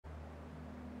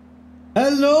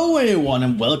Hello everyone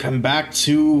and welcome back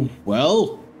to,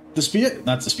 well, not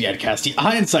the Spearhead cast, the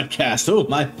Ironside cast, oh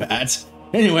my bad.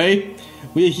 Anyway,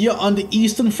 we're here on the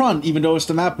Eastern Front, even though it's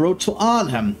the map Road to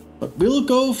Arnhem. But we'll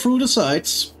go through the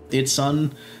sites. It's on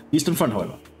the Eastern Front,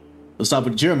 however. We'll start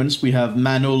with the Germans. We have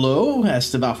Manolo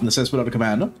as the Waffenassist without a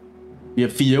commander. We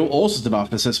have Theo, also as the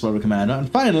Waffenassist without a commander.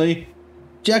 And finally,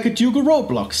 Jacket Duke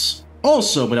Roadblocks,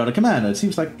 also without a commander. It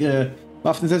seems like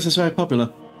Waffenassist is very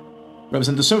popular.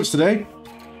 Represent the service today.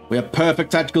 We have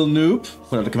Perfect Tactical Noob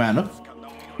without a commander.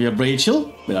 We have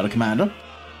Rachel without a commander.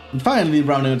 And finally,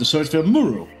 rounding out the search, we have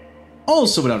Muru,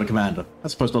 also without a commander. I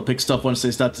suppose they'll pick stuff once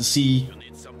they start to see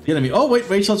the enemy. Oh wait,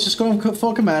 Rachel's just going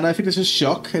for a commander. I think this is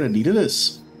shock, and indeed it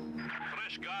is.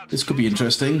 This could be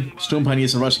interesting. Storm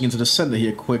Pioneers are rushing into the center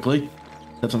here quickly.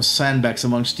 Have some sandbags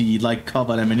amongst the light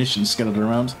covered ammunition scattered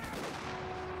around.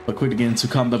 But quickly get into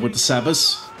combat with the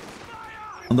Sappers.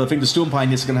 And I think the Storm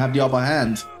Pioneers are going to have the upper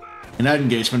hand in that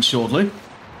engagement shortly.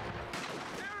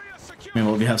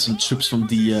 Meanwhile, we have some troops from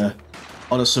the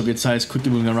other Soviet sides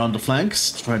quickly moving around the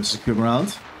flanks, trying to secure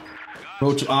ground.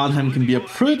 Road to Arnhem can be a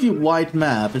pretty wide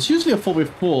map. It's usually a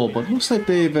 4v4, but looks like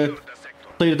they've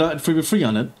played it out at 3v3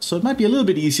 on it. So it might be a little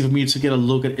bit easier for me to get a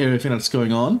look at everything that's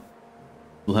going on.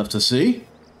 We'll have to see.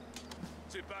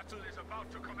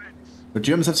 The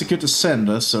Germans have secured the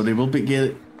center, so they will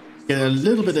get a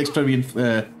little bit extra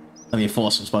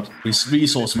reinforcements, but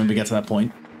resources when we get to that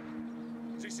point.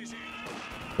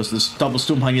 Because this double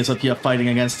Storm Pioneers up here fighting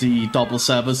against the double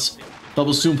Sappers.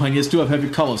 Double Storm Pioneers do have heavy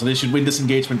cover, so they should win this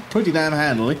engagement pretty damn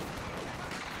handily.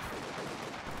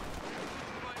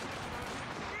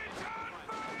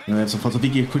 And we have some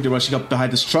Fotaviki quickly rushing up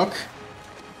behind this truck.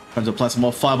 Trying to apply some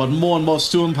more fire, but more and more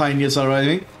Storm Pioneers are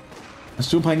arriving. And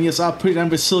Storm Pioneers are pretty damn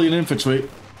resilient infantry.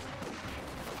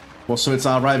 More Soviets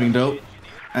are arriving though.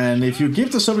 And if you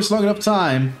give the Soviets long enough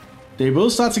time, they will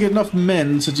start to get enough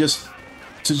men to just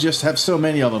have so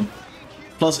many of them.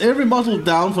 Plus, every model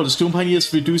down for the Storm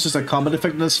Pioneers reduces their combat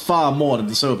effectiveness far more than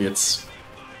the Soviets.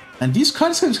 And these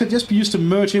concepts can just be used to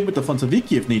merge in with the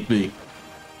Fontaviki if need be.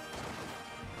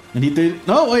 And they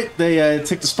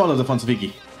take the spot of the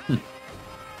Fontaviki.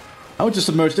 I would just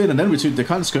have merged in and then retreat the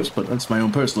conscripts, but that's my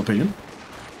own personal opinion.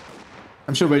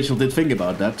 I'm sure Rachel did think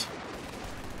about that.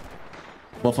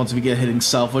 Both Fontaviki are heading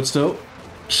southwards though.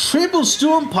 Triple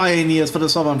Storm Pioneers for the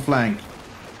southern flank.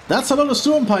 That's a lot of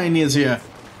Storm Pioneers here.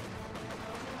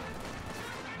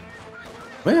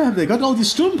 Where have they gotten all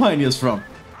these Storm Pioneers from?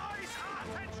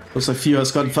 Looks like Theo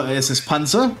has gone for SS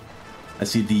Panzer. I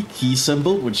see the key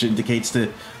symbol, which indicates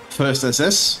the first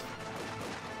SS.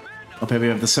 Up here we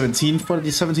have the 17th. What are the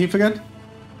 17th again?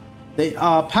 They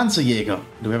are Panzerjäger.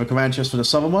 Do we have a command chest for the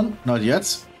southern one? Not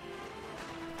yet.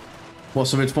 More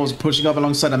Soviet forces pushing up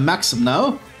alongside a Maxim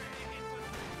now.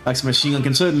 Maxim machine gun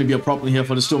can certainly be a problem here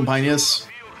for the Storm Pioneers.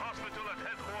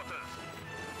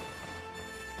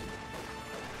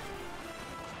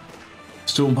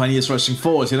 Storm Pioneers rushing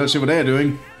forward. You're not sure what they're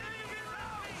doing.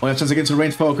 We have chance against a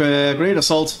range for a great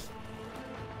assault.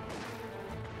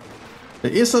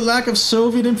 There is a lack of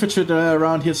Soviet infantry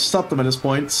around here to stop them at this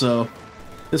point, so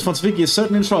this Fontaviki is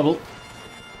certainly in trouble.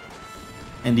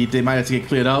 Indeed, they might have to get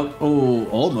cleared out. Oh,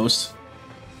 almost.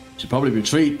 Should probably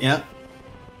retreat, yeah.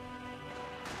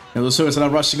 And the Soviets are now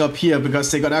rushing up here because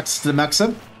they got access to the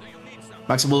Maxim.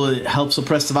 Maxim will help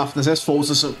suppress the Waffen-SS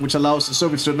forces, which allows the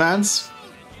Soviets to advance.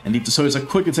 Indeed, the Soviets are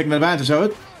quickly taking advantage of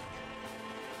it.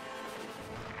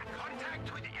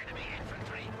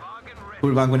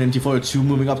 Kulwang with MT-42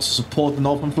 moving up to support the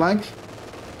northern flank.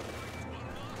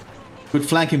 Good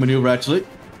flanking maneuver, actually.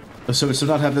 The Soviets do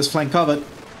not have this flank covered.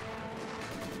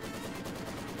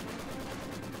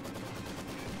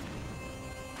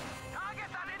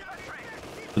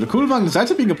 The Kulwang is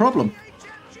actually being a problem.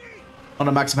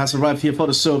 Honor Maxim has arrived here for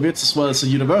the Soviets as well as a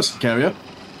universal carrier.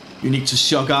 Unique to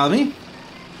Shock Army.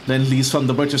 Then leads from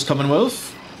the British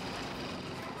Commonwealth.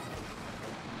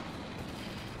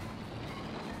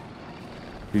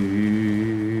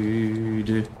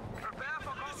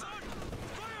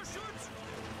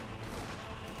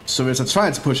 Soviets are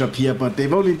trying to push up here, but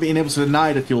they've only been able to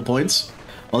deny the fuel points.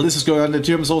 While this is going on, the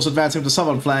Germans also advancing to the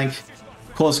southern flank,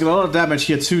 causing a lot of damage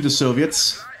here to the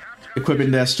Soviets,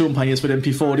 equipping their Storm Pioneers with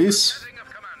MP40s.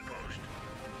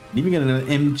 Leaving in an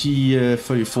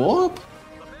MG34?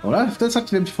 Oh, that's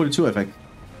actually an MG42, I think.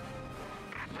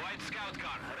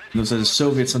 Looks like the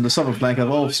Soviets on the southern flank have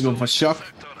also gone for shock,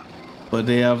 but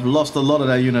they have lost a lot of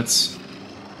their units.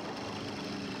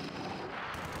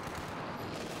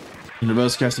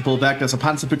 Universal has to pull back. There's a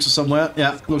Panzer picture somewhere.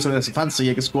 Yeah, looks like there's a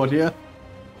Panzerjäger squad here.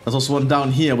 There's also one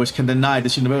down here which can deny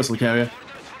this Universal carrier.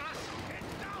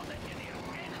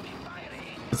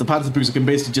 As the Panzerbuchse can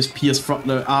basically just pierce from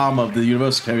the arm of the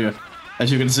universal carrier,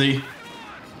 as you can see.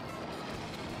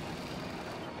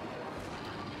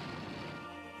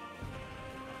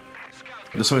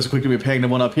 The Soviets are quickly repairing the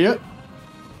one up here.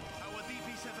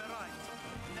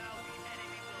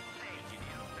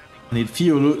 I need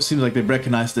fuel. Seems like they've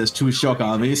recognized there's 2 shock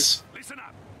armies.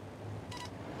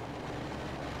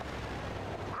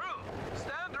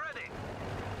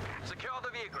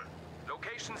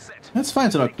 That's fine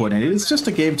to not coordinate. It's just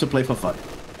a game to play for fun.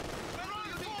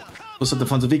 Looks like the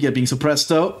Fonzaviki are being suppressed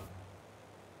though.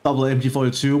 Double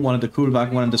MG42, one at the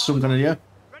Kuhlwagen, one at the Sturmgrenadier.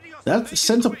 That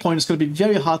center point is going to be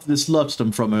very hard to dislodge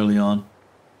them from early on.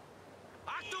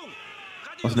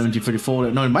 Was an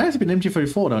MG34? No, it might have been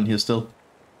MG34 down here still.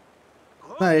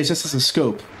 No, it just has a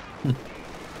scope. And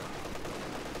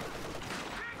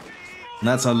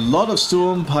that's a lot of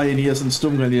Storm Pioneers and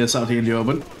Sturmgrenadiers out here in the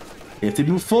open. If they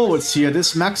move forwards here,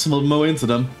 this Max will mow into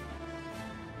them.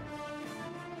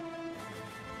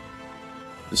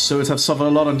 The Soviets have suffered a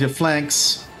lot on their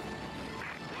flanks.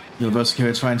 Universal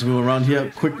carrier trying to move around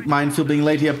here. Quick minefield being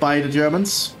laid here by the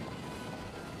Germans.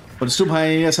 But the Storm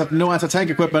Pioneers have no anti-tank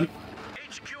equipment.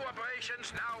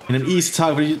 And an easy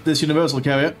target for this Universal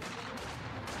carrier.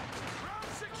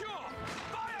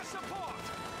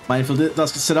 Minefield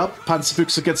does get set up.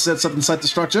 Panzerbuchse gets set up inside the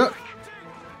structure.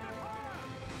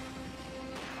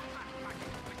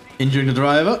 Injuring the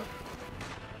driver.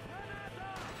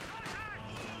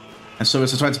 And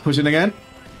Soviets are trying to push in again.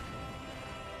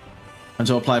 And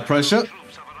to apply pressure.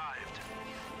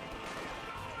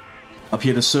 Up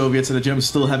here the Soviets and the Germans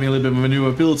still having a little bit of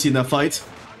maneuverability in their fight.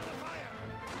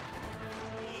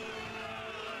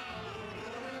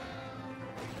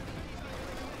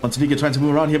 Montevideo trying to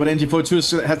move around here, but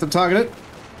NG42 has them targeted.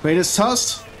 Wait, is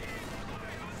tossed.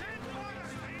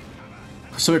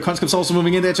 Soviet conscripts also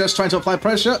moving in there, just trying to apply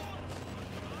pressure.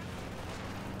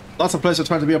 Lots of pressure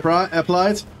trying to be applied.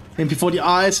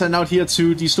 MP40Is and out here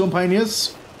to the Storm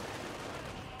Pioneers.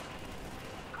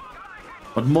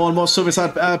 But more and more Soviets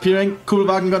are appearing.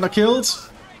 Kuhlwagen gonna killed.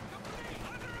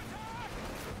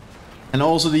 And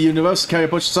also the Universal carrier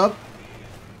pushes up,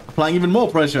 applying even more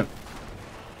pressure.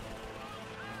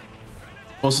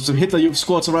 Also some Hitler Youth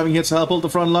squads arriving here to help hold the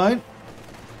front line.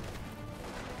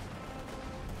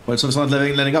 But Soviets not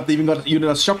letting up. They even got unit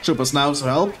of shock troopers now to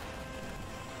help.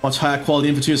 Much higher quality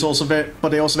infantry is also very, but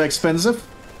they're also very expensive.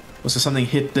 Was there something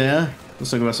hit there?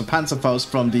 Looks like there was some Panzerfaust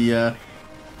from the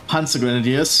Panzer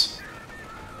Grenadiers.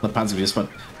 Not Panzer Grenadiers, but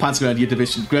Panzer Grenadier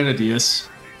Division Grenadiers.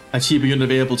 A cheaper unit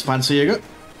available to Panzerjäger.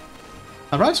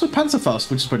 And rides with Panzerfaust,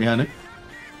 which is pretty handy.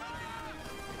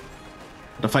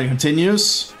 The fighting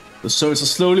continues. The Soviets are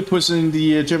slowly pushing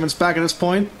the Germans back at this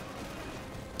point.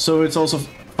 So it's also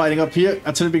fighting up here.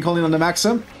 Artillery being calling on the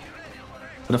Maxim.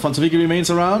 But the Fonzaviki remains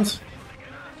around.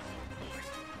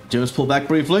 Germans pull back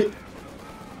briefly.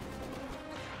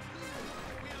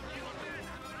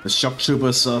 The shock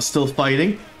troopers are still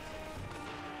fighting.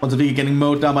 Fonzaviki getting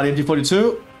mowed down by the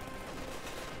MG42.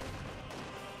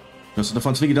 So the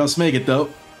Fonzaviki does make it though.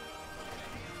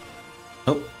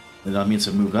 Oh, did not mean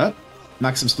to move that.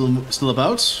 Maxim still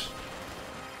about.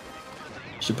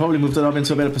 Should probably move that up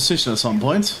into a better position at some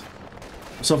point.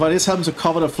 So far this helps to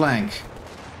cover the flank.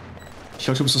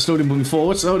 Shock troopers are slowly moving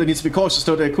forward. So they need to be cautious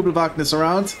though. The Kuhlwagen is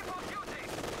around.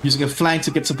 Using a flank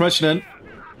to get suppression in.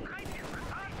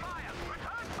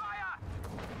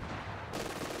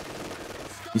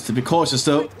 Needs to be cautious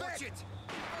though.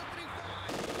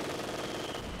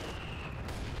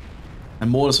 And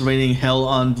mortars raining hell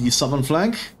on the southern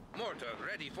flank.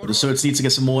 But the Soviets need to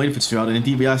get some more infantry out, and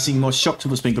indeed we are seeing more shock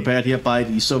troopers being prepared here by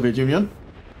the Soviet Union.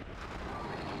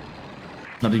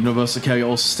 Now the Universal carrier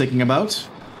also sticking about.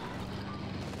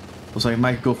 Looks like it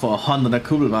might go for a hunt on that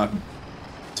Kuhlwagen. So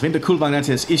I think the Kuhlwagen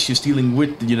actually has issues dealing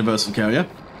with the Universal carrier.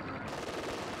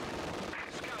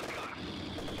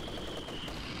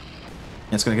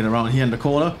 Yeah, it's gonna get around here in the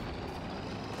corner.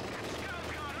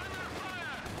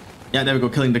 Yeah, there we go,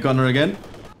 killing the gunner again.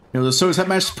 You know, the Soviets have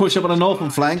managed to push up on the northern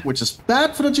flank, which is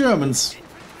bad for the Germans.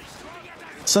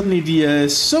 Suddenly the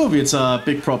Soviets are a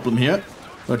big problem here.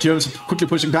 The Germans are quickly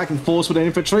pushing back and forth with their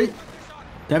infantry.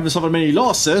 They haven't suffered many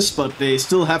losses, but they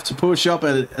still have to push up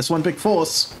as one big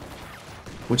force.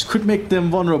 Which could make them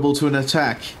vulnerable to an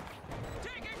attack.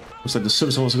 Looks like the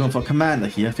Soviets are also going for a commander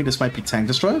here. I think this might be Tank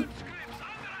Destroyer.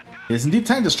 It is indeed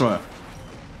Tank Destroyer.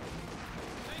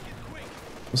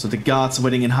 Looks like the guards are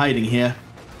waiting and hiding here.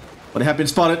 But they have been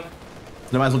spotted.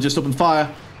 They might as well just open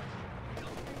fire.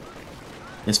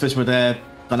 Especially with their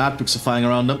Granatbüchse firing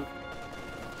around them.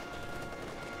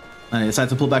 And they decide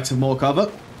to pull back to more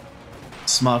cover.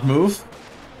 Smart move.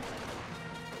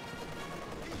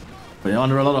 We're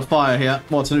under a lot of fire here.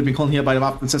 More artillery being called here by the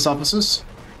Mthis officers.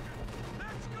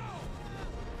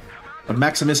 But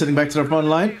Maxim is heading back to the front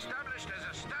line.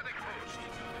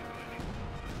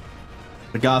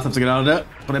 The guards have to get out of there,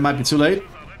 but it might be too late.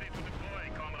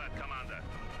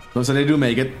 Looks like they do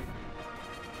make it.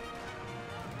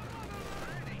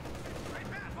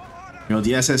 You know,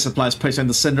 the SS applies pressure in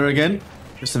the center again,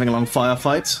 just having a long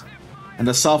firefight. And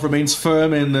the south remains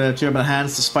firm in German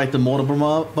hands despite the mortar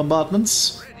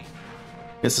bombardments.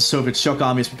 Yes, the Soviet shock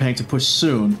army is preparing to push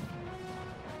soon.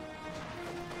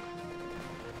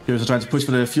 Heroes are trying to push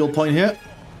for the fuel point here.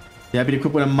 They have been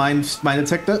equipped with a mine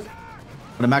detector.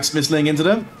 But the Maxim is laying into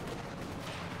them.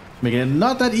 Making it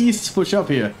not that easy to push up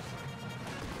here.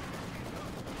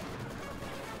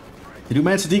 They do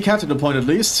manage to decapture the point at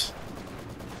least.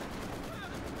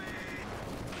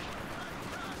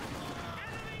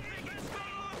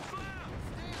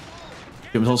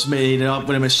 It was also made up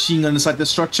with a machine gun inside the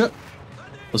structure.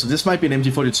 Also, this might be an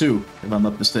MG42, if I'm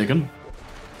not mistaken.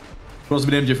 Could also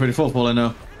be an MG34 for all I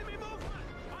know.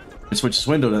 It switches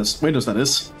windows, that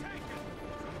is.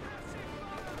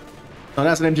 Oh,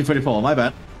 that's an MG34, my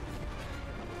bad.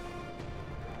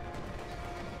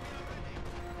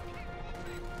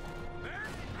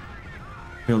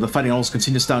 You know, the fighting also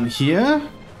continues down here.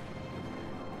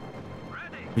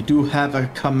 We do have a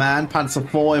command Panzer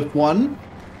IV F1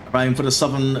 arriving for the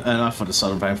southern, not for the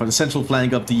southern flank, for the central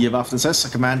flank of the Mthis, a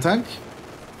command tank.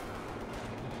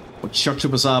 What shock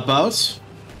troopers are about.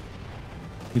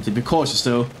 Need to be cautious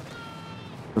though,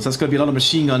 because that's going to be a lot of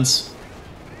machine guns.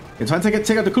 They're trying to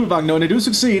take out the Kulwagen, no, and they do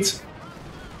succeed.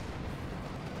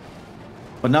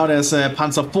 But now there's a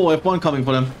Panzer IV F1 coming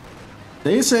for them.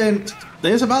 There is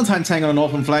a Valentine tank on the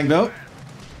northern flank though,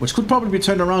 which could probably be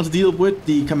turned around to deal with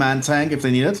the command tank if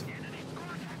they need it.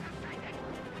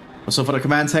 So for the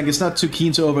command tank, it's not too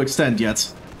keen to overextend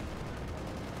yet.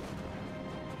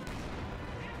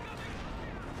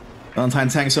 Valentine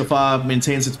tank so far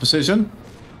maintains its position,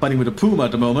 fighting with the Puma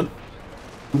at the moment.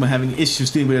 Puma having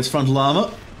issues dealing with its frontal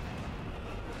armor.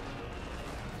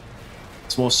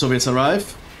 As more Soviets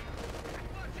arrive.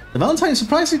 The Valentine is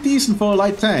surprisingly decent for a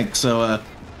light tank, so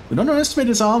we don't underestimate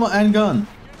its armor and gun.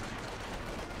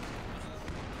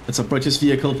 It's a British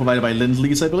vehicle provided by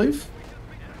Lend-Lease, I believe,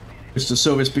 which the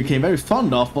Soviets became very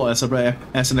fond of as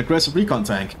an aggressive recon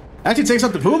tank. Actually takes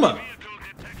out the Puma.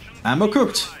 Ammo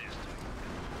cooked.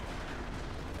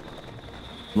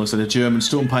 Looks like the German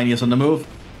storm pioneers on the move.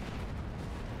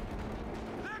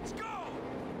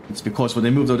 It's because when they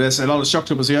move though, there's a lot of shock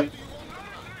troopers here.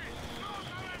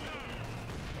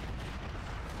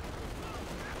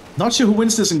 Not sure who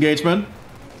wins this engagement.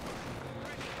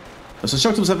 So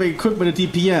shock troopers have equipment at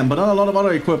DPM, but not a lot of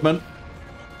other equipment.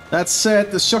 That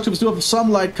said, the shock troopers do have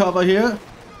some light cover here.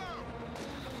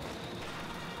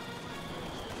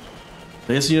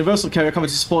 There's a universal carrier coming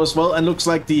to support as well, and looks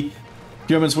like the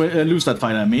Germans lose that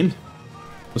fight, I mean.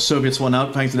 The Soviets won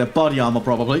out thanks to their body armor,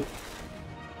 probably.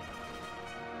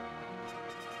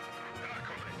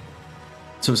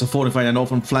 So it's a fortified and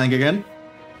northern flank again.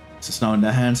 This is now in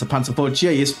their hands. The Panzer IV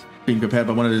J is being prepared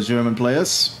by one of the German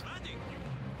players.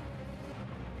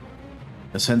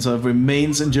 The sensor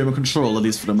remains in German control, at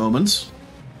least for the moment.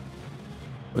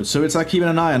 But Soviets are keeping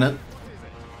an eye on it.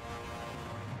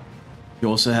 You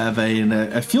also have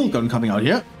a field gun coming out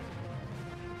here.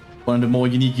 One of the more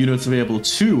unique units available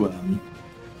to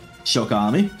shock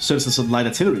army. Serves as a light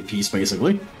artillery piece,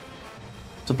 basically.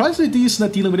 Surprisingly decent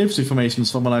at dealing with infantry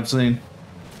formations, from what I've seen.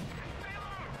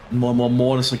 More and more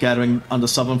mortars are gathering on the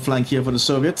southern flank here for the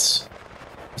Soviets,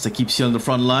 as they keep sealing the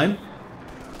front line.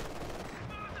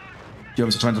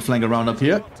 Germans are trying to flank around up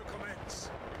here.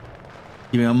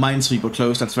 Keeping a minesweeper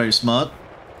close, that's very smart.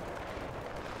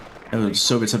 The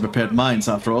Soviets have prepared mines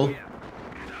after all.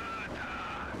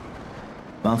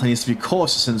 Valentine needs to be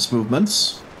cautious in its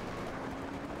movements.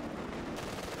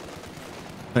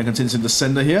 Then continues in the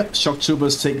center here. Shock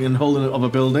troopers taking hold of a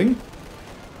building.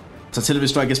 Artillery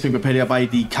strike is being prepared here by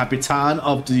the Capitan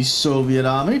of the Soviet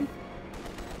army.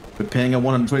 Preparing a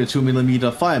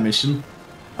 122mm fire mission.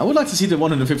 I would like to see the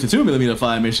 152mm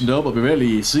fire mission though, but we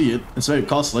rarely see it. It's very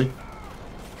costly.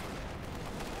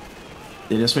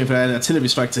 They're just waiting for that artillery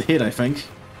strike to hit, I think.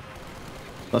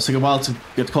 Does take a while to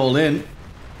get called in.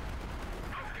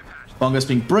 Bunker's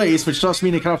being braced, which does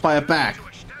mean they cannot fire back.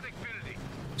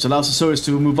 Which allows the Soviets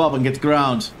to move up and get the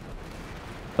ground.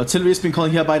 Artillery is being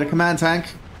called here by the command tank.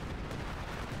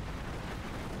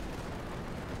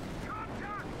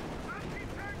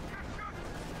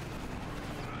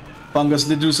 Bunker's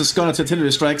reduces gunner to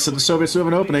artillery strikes, so the Soviets do have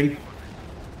an opening.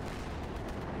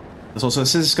 There's also a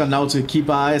scissors gun now to keep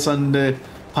eyes on the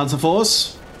Panzer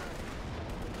IVs.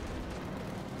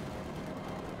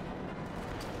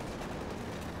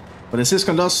 But the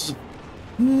Siscon does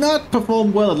not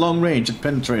perform well at long range at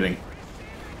penetrating.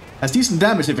 Has decent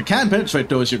damage if it can penetrate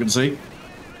though, as you can see.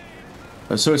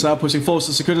 But so it's now pushing force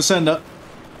to secure the center.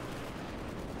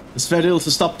 It's very ill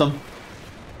to stop them.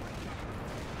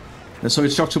 The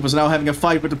Soviet shock troopers are now having a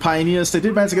fight with the pioneers. They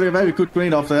did manage to get a very good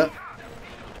grenade off there.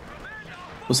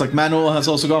 Looks like Manuel has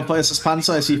also gone for SS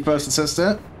Panzer. I see first assist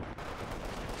there.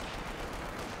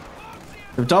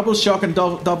 The double shock and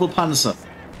double Panzer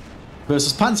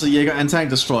versus Panzerjäger and Tank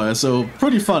Destroyer. So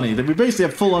pretty funny that we basically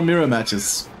have full-on mirror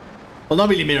matches. Well, not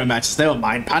really mirror matches. Never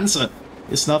mind. Panzer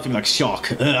is nothing like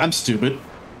shock. I'm stupid.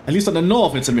 At least on the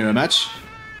north, it's a mirror match.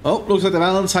 Oh, looks like the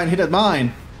Valentine hit at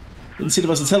mine. Didn't see there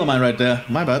was a telemine right there.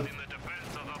 My bad.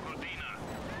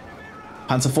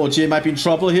 Panzer IV-J might be in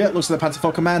trouble here. Looks like the Panzer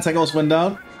IV command tank also went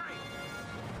down.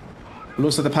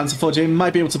 Looks like the Panzer IV-J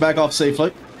might be able to back off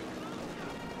safely.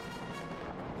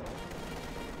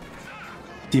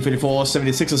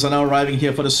 T-34-76s are now arriving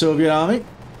here for the Soviet army.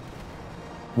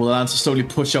 We'll allow to slowly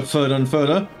push up further and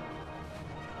further.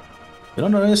 You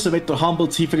don't underestimate the humble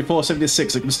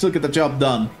T-34-76. It can still get the job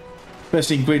done.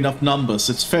 Especially in great enough numbers.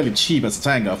 It's fairly cheap as a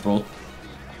tank after all.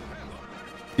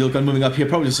 Field gun moving up here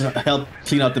probably just to help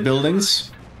clean out the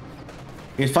buildings.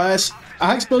 It fires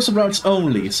high explosive rounds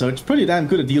only, so it's pretty damn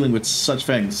good at dealing with such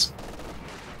things.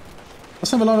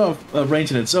 Doesn't have a lot of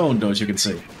range in its own though, as you can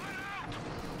see.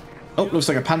 Oh, looks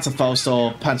like a Panzerfaust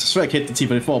or Panzerschreck hit the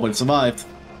T-34, but it survived.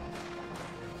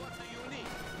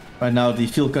 Right now the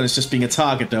field gun is just being a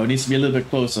target though. It needs to be a little bit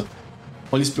closer. Or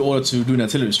at least be ordered to do an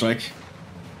artillery strike.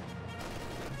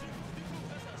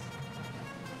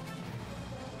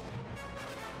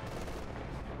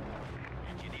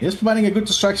 It's providing a good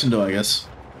distraction though, I guess.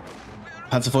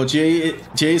 Panzer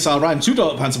IV-Js are arriving. Two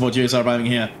Panzer IV-Js are arriving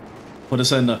here for the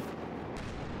center.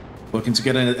 Working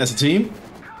together as a team.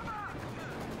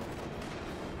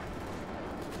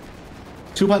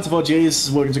 Two Panzer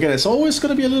IV-Js working together. It's always going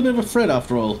to be a little bit of a threat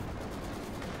after all.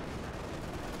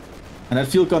 And that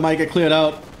field gun might get cleared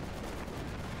out.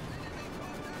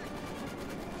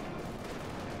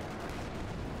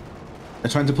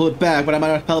 They're trying to pull it back, but I might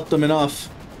not help them enough.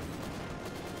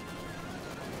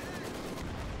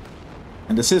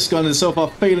 And the Sys gun is so far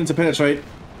failing to penetrate.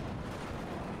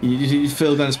 The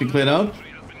field gun has been cleared out.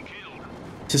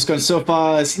 Sys gun so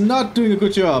far is not doing a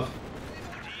good job.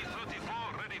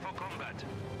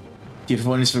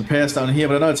 T-34 needs repairs down here,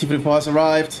 but another T-34 has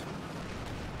arrived.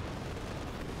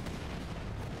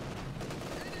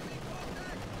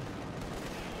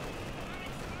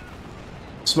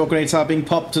 Smoke grenades are being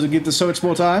popped to give the Soviets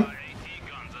more time.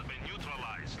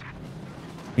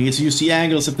 They need to use the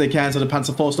angles if they can so the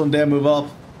Panzer IVs don't dare move up.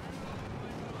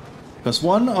 Because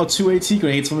 1 or 2 AT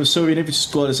grenades from the Soviet infantry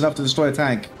squad is enough to destroy a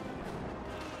tank.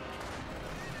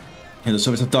 And the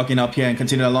Soviets are docking up here and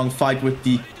continue a long fight with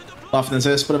the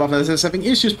Waffen-SS, but the Waffen-SS having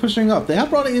issues pushing up. They have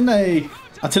brought in a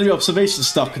artillery observation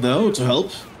stock though to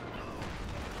help.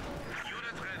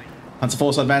 Panzer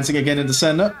IVs are advancing again in the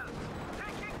center.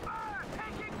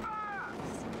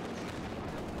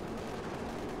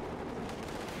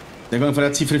 They're going for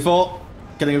that T-34,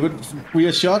 getting a good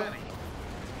rear shot.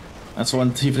 That's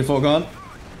one T-34 gone.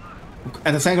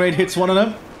 Anti-tank grenade hits one of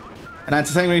them. And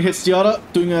anti-tank grenade hits the other,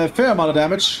 doing a fair amount of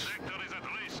damage.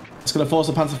 It's going to force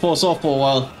the Panzer IVs off for a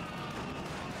while.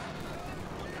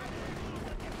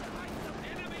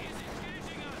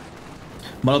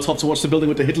 Molotov towards the building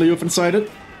with the Hitlerjugend inside it.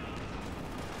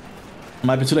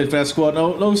 Might be too late for that squad.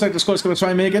 No, looks like the squad's going to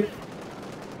try and make it.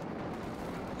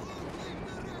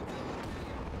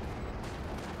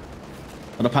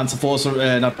 The Panzer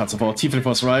IVs, not Panzer IV,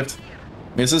 T-34s arrived.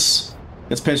 Misses.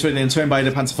 Gets penetrated in turn by the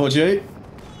Panzer IV-J.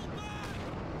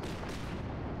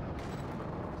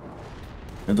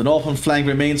 And the northern flank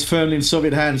remains firmly in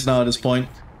Soviet hands now at this point.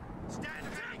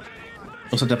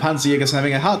 Also, the Panzerjäger is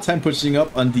having a hard time pushing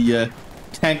up on the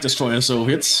tank destroyer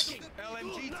Soviets.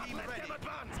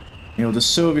 You know, the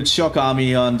Soviet shock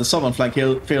army on the southern flank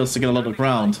fails to get a lot of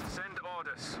ground.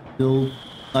 Still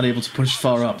not able to push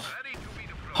far up.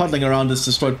 Huddling around this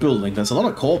destroyed building. There's a lot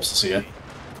of corpses here.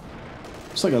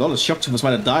 Looks like a lot of shock troopers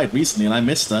might have died recently and I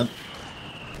missed that.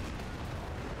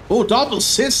 Oh, double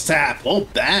sys tap! Oh,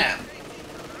 damn!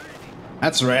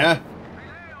 That's rare.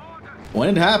 When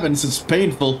it happens, it's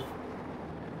painful.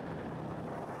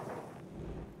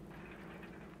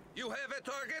 You have a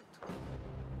target?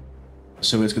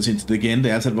 Soviets continue to dig in. They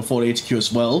have said before the HQ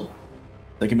as well.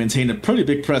 They can maintain a pretty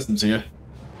big presence here.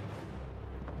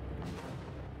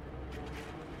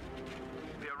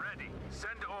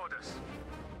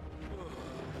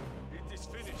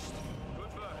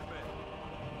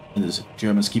 And the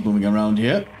Germans keep moving around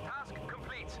here.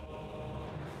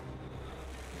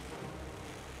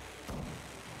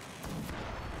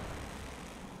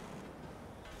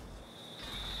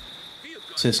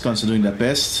 Syscons are doing their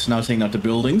best, now taking out the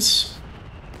buildings.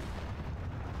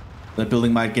 That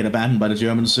building might get abandoned by the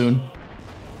Germans soon.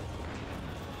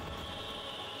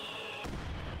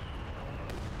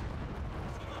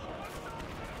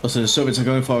 Also, the Soviets are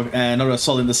going for another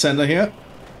assault in the center here.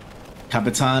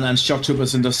 Capitan and shock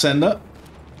troopers in the center.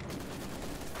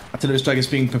 Artillery strike is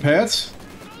being prepared.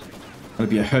 Gonna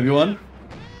be a heavy one.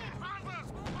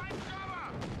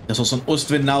 There's also an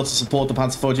Ostwind now to support the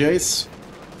Panzer 48s.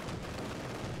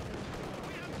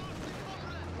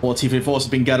 4 T-34s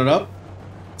have been gathered up.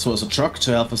 So as a truck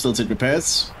to help facilitate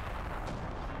repairs.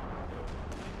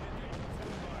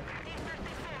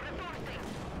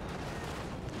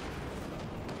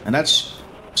 And that's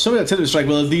Soviet artillery strike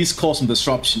will at least cause some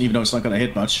disruption, even though it's not going to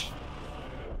hit much.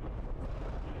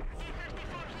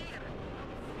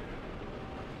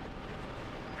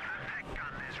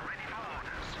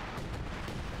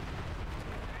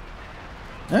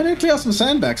 And they clear some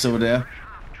sandbags over there.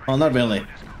 Well, not really.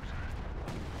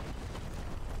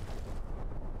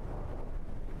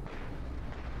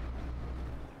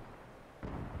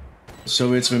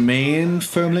 Soviets remain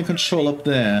firmly in control up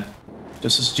there,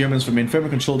 just as Germans remain firmly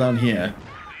in control down here.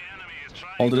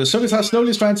 Although the Soviets are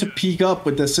slowly trying to peak up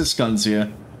with their Syscons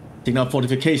here, taking out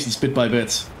fortifications bit by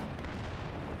bit.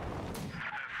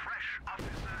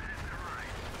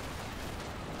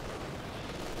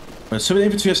 But Soviet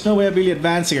infantry has no way of really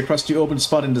advancing across the open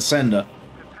spot in the center.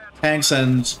 Tanks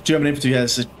and German infantry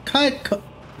has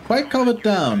quite covered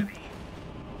down.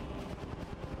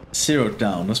 Zeroed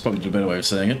down, that's probably the better way of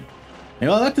saying it. You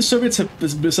know, I like the Soviets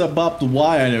have bobbed the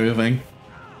wire and everything,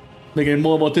 making it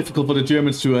more and more difficult for the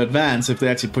Germans to advance if they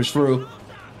actually push through.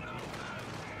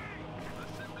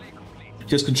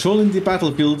 Just controlling the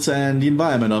battlefields and the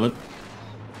environment of it.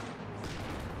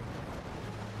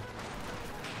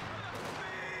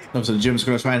 So the Germans are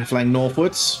going to try and flank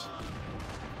northwards.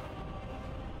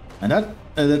 And that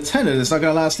the tenet is not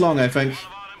going to last long, I think.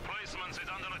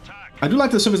 I do like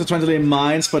the Soviets are trying to lay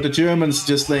mines, but the Germans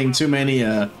just laying too many,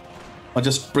 or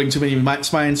just bring too many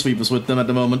minesweepers with them at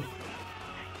the moment.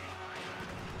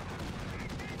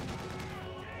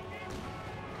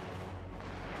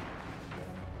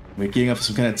 We're gearing up for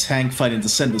some kind of tank fight in the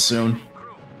center soon.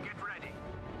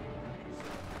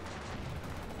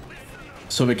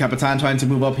 Soviet Capitan trying to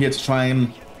move up here to try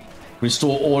and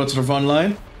restore order to the front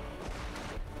line.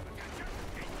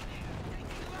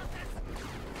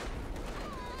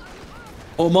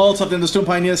 Oh, Molotov in the Stone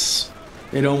Pioneers.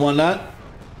 They don't want that.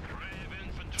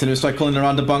 Artillery strike calling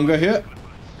around the bunker here.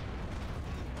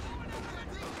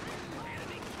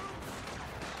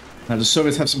 Now the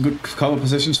Soviets have some good cover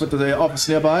positions with the office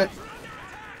nearby.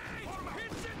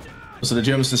 So the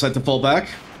Germans decide to fall back.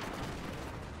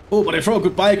 Oh, but they throw a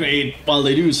goodbye grenade while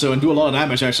they do so and do a lot of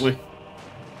damage actually.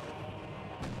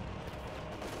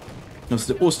 Notice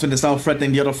the Ostwind is now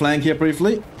threatening the other flank here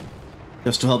briefly,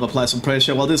 just to help apply some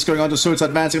pressure. While this is going on, the Soviets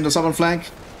advancing on the southern flank.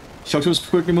 Shock troops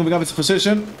quickly moving up into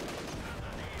position.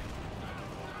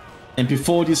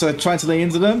 MP40s are trying to lay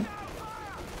into them.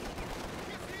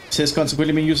 Syscons are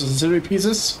quickly being used as artillery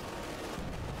pieces.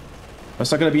 But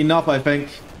it's not going to be enough, I think.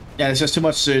 Yeah, it's just too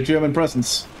much German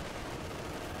presence.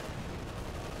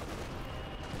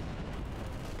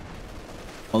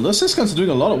 Well, those Syscons are doing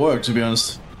a lot of work, to be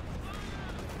honest.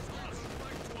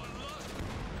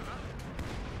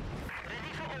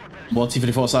 More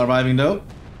T-34s are arriving, though.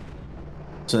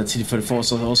 So the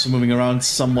T-34s are also moving around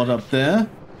somewhat up there.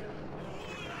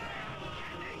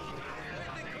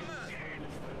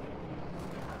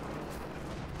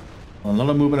 A lot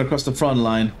of movement across the front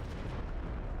line.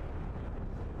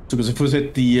 Because if we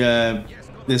hit the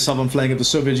southern flank of the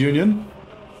Soviet Union,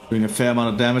 doing a fair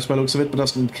amount of damage by the looks of it, but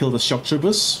doesn't kill the shock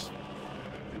troopers.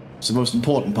 It's the most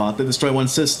important part. They destroy one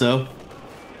Sys though.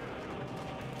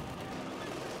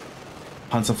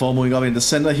 Panzer IV moving up in the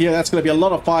center here. That's going to be a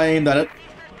lot of fire aimed at it.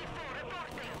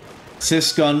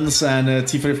 Sys guns and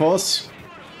T-34s.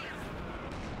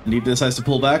 Lead decides to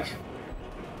pull back.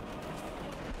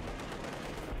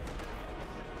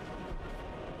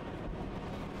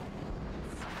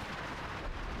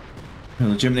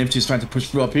 And the German infantry is trying to push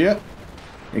through up here.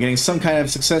 They're getting some kind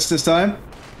of success this time,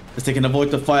 as they can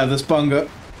avoid the fire of this bunker.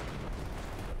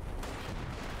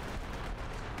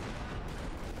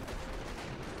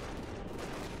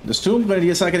 The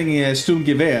Sturmgrenadiers are getting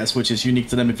Sturmgewehrs, which is unique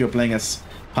to them if you're playing as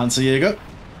Panzerjäger,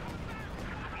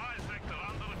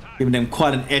 giving them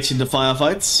quite an edge in the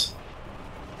firefights.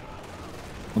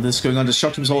 Well, this is going on, the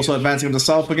shock troops also advancing in the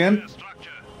south again.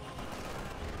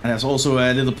 And there's also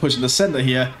a little push in the center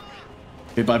here.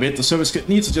 Bit by bit, the Soviets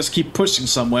need to just keep pushing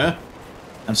somewhere.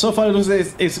 And so far it looks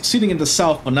like it's succeeding in the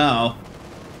south for now.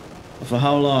 But for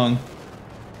how long?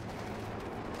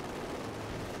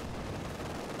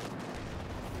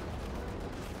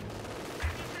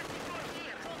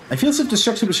 I feel as if the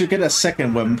shock trooper should get a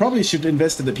second weapon. Probably should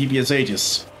invest in the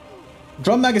PPSHs.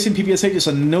 Drum magazine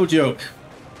PPSHs are no joke.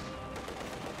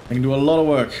 They can do a lot of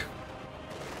work.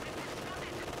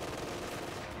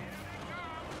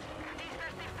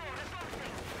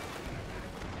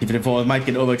 Even if it might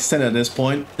get overextended at this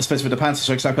point, especially with the Panzer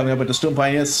Strikes not coming up with the Storm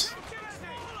Pioneers.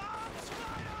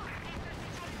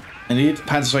 Indeed,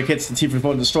 Panzer Strike hits the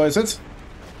T-34 and destroys it.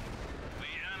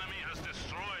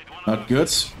 Not good.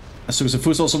 As soon as the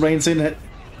Fus also reigns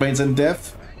in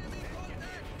death.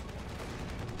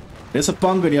 There's a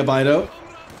bunker nearby though.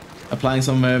 Applying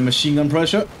some machine gun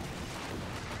pressure.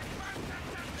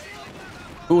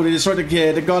 Ooh, they destroyed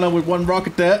the gunner with one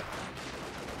rocket there.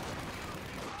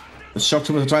 The shock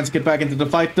troopers are trying to get back into the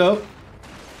fight though.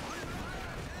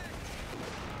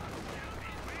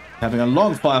 Having a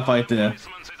long firefight there.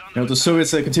 You know, the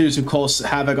Soviets continue to cause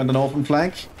havoc on the northern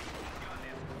flank.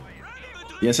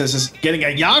 The SS is getting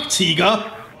a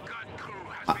Jagdtiger.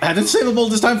 I had to save a ball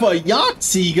this time for a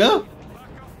Jagdtiger.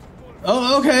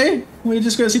 Oh, okay. We're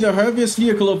just gonna see the heaviest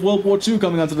vehicle of World War II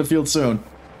coming onto the field soon.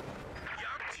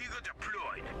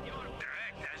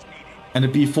 And the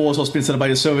B-4 has been set up by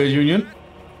the Soviet Union.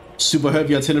 Super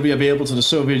heavy artillery available to the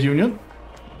Soviet Union.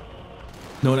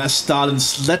 Known as Stalin's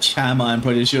Sledgehammer, I'm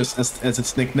pretty sure, as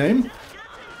its nickname.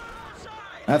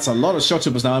 That's a lot of shock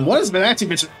troopers now. And what has been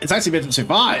actually it's actually been to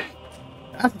survive.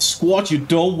 That's a squad you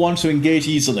don't want to engage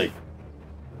easily.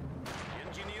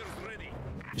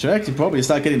 You should actually probably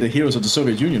start getting the Heroes of the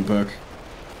Soviet Union perk.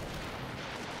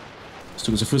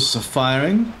 So the forces are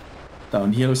firing.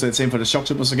 Down here looks like it's same for the shock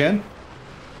troopers again.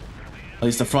 At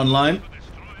least the front line.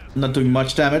 Not doing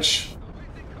much damage.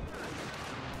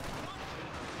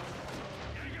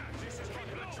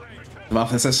 The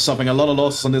Mthis is suffering a lot of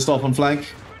losses on this northern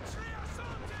flank.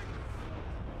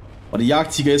 But the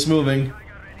Jagdtiger is moving.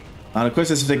 And the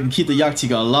question is if they can keep the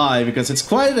Jagdtiger alive, because it's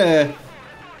quite a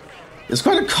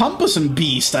cumbersome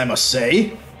beast, I must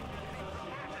say.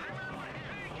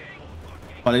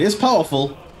 But it is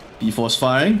powerful. B-4's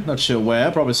firing, not sure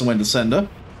where, probably somewhere in the center.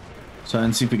 So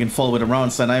and see if we can follow it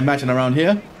around. Then I imagine around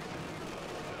here.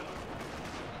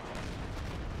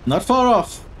 Not far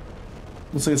off.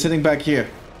 Looks like it's hitting back here.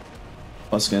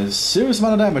 Plus, getting a serious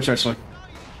amount of damage actually.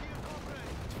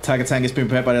 Tiger tank is being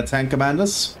prepared by the tank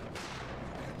commanders.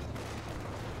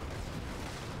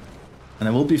 And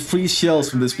there will be 3 shells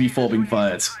from this B-4 being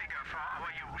fired.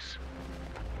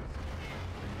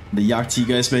 The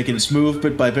Jagdtiger is making its move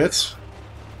bit by bit.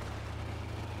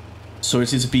 So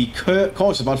it needs to be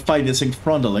cautious about fighting this thing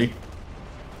frontally.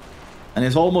 And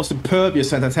it's almost impervious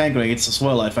to anti-tank grenades as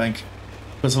well, I think.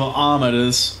 Because of how armored it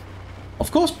is.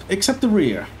 Of course, except the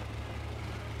rear.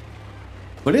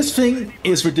 But this thing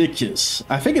is ridiculous.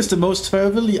 I think it's the most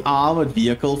heavily armored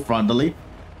vehicle frontally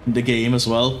in the game as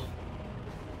well.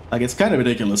 Like, it's kind of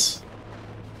ridiculous.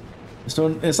 It's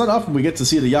not often we get to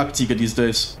see the Jagdtiger these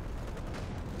days.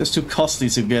 It's too costly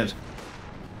to get.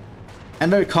 And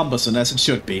very cumbersome, as it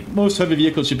should be. Most heavy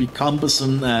vehicles should be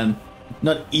cumbersome and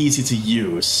not easy to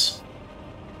use.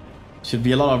 Should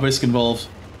be a lot of risk involved.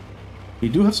 We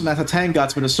do have some anti-tank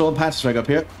guards with a Storm Panzer Strike up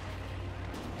here.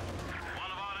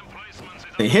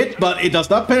 They hit, but it does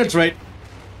not penetrate.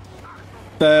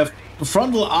 The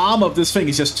frontal arm of this thing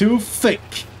is just too thick.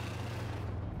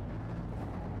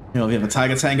 You know, we have a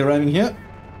Tiger tank arriving here.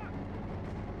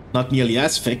 Not nearly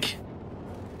as thick.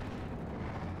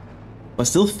 But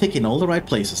still thick in all the right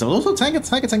places. There was also a Tiger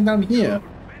tank down here.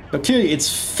 But clearly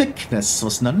its thickness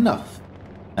was not enough.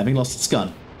 Having lost its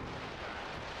gun.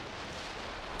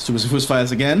 Lucas and Fus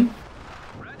fires again.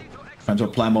 Trying to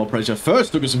apply more pressure.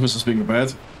 First, Lucas and Fus is being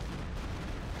prepared.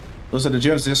 Those are the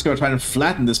Germans just going to try and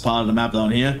flatten this part of the map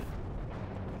down here.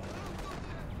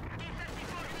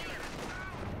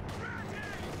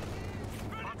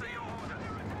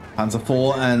 Panzer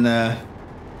IV and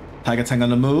Tiger tank on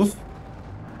the move.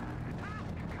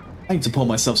 I need to pour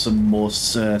myself some more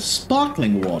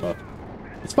sparkling water.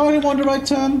 Is sparkling water the right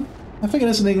term? I think it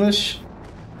is in English.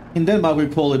 In Denmark we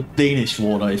call it Danish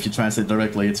water if you translate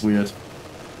directly, it's weird.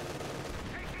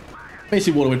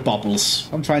 Basically water with bubbles.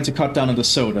 I'm trying to cut down on the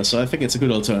soda, so I think it's a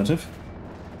good alternative.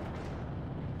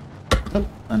 Oh,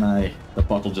 and the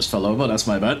bottle just fell over, that's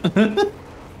my bad.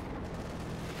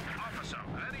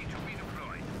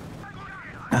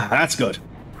 Ah, that's good.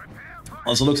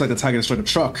 Also looks like the Tiger destroyed a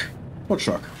truck. What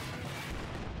truck?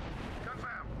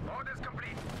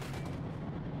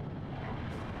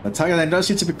 The Tiger then does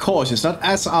need to be cautious, not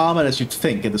as armored as you'd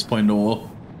think at this point in the war.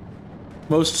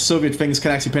 Most Soviet things can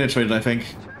actually penetrate it, I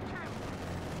think.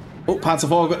 Oh, Panzer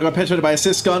IV got penetrated by a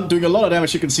assist gun, doing a lot of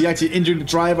damage, you can see, actually injuring the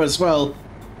driver as well.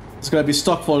 It's going to be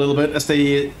stuck for a little bit as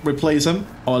they replace him,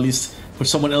 or at least put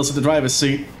someone else in the driver's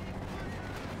seat.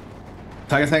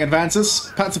 Tiger tank advances.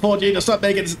 Panzer IV does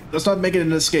not make it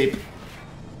an escape.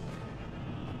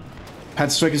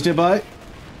 Panzer strike is nearby.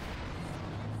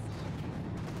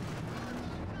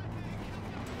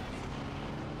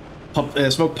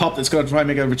 Smoke popped. It's gonna try and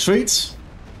make a retreat.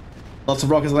 Lots of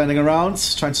rockets landing around,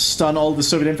 trying to stun all the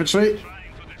Soviet infantry.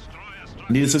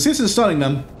 Needed success in stunning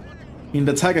them. I mean,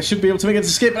 the Tiger should be able to make its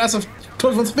escape, but that's a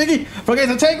close one to Biggie. Forget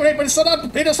the tank rate, but it's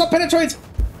not. It does not penetrate.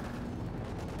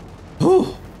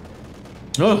 Whew.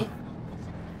 Oh.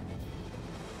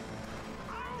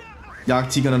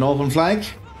 Jagdtiger on the northern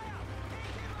flank.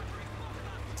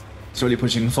 Slowly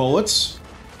pushing forwards.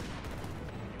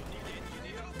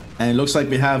 And it looks like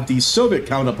we have the Soviet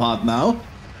counterpart now.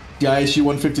 The ISU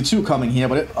 152 coming here,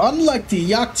 but unlike the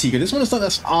Jagdtiger, this one is not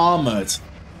as armored.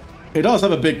 It does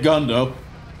have a big gun though.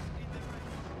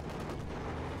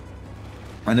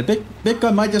 And the big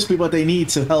gun might just be what they need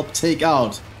to help take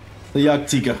out the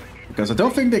Jagdtiger. Because I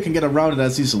don't think they can get around it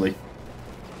as easily.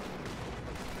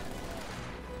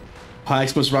 High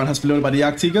explosive round has been loaded by the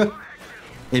Jagdtiger.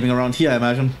 Aiming around here, I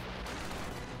imagine.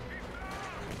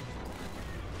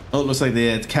 Oh, it looks like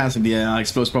they're cancelling the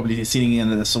explosive, probably seeing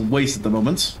it as a waste at the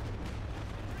moment.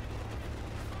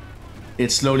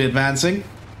 It's slowly advancing.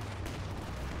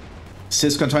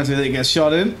 Sysgun trying to get a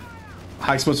shot in.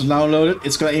 High explosive now loaded.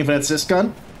 It's gonna aim for that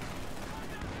Sysgun.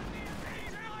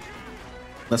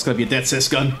 That's gonna be a dead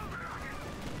Sysgun.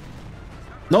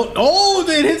 No! Oh,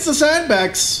 it hits the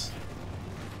sandbags!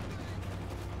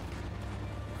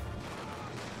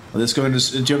 Well, this going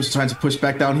to Germans are trying to push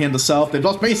back down here in the south. They've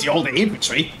lost basically all the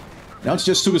infantry. Now it's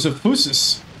just Tugas of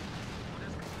Mthis.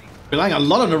 Relying a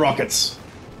lot on the rockets.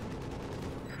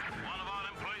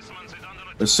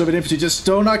 The Soviet infantry just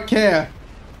do not care.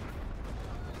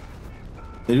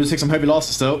 They do take some heavy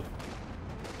losses though.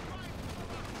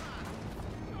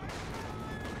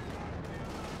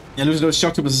 And losing those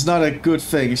shock troopers is not a good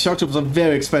thing. Shock troopers are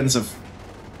very expensive.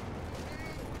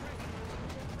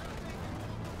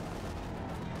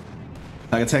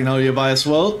 Tiger tank now nearby as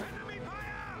well.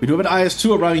 We do have an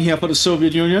IS-2 arriving here for the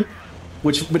Soviet Union,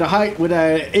 which with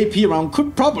a AP round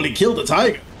could probably kill the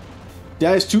Tiger.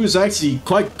 The IS-2 is actually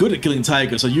quite good at killing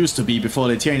Tigers, or used to be before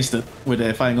they changed it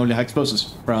with firing only high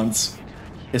explosives rounds.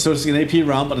 It's noticing an AP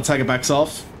round, but the Tiger backs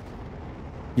off.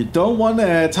 You don't want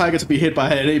a Tiger to be hit by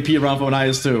an AP round from an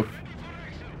IS-2.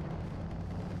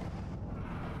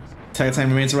 Tiger tank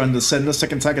remains around the center.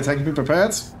 Second Tiger tank, be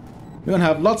prepared. We're gonna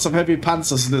have lots of heavy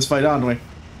panzers in this fight, aren't we?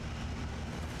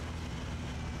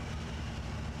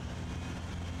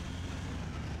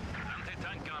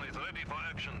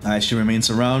 She remains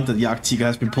around. The Jagdtiger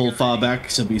has been pulled far back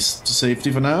to be to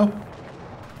safety for now.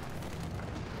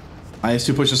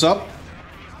 IS-2 pushes up.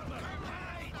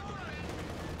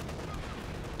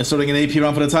 They're starting an AP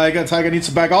round for the Tiger. Tiger needs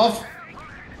to back off.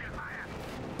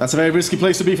 That's a very risky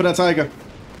place to be for that Tiger.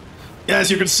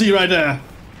 Yes, you can see right there.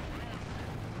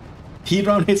 Heat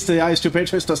round hits the IS-2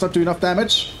 Patriots, does not do enough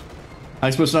damage.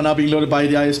 Explosives are now being loaded by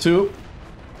the IS-2.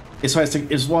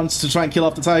 It wants to try and kill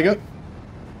off the Tiger.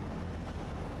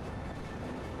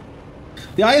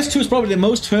 The IS-2 is probably the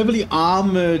most heavily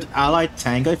armored allied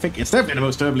tank, I think. It's definitely the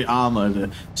most heavily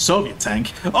armored Soviet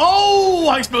tank. Oh!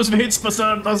 High explosive hits, but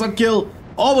does not kill.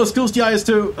 Almost kills the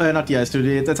IS-2. Not the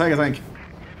IS-2, the Tiger tank.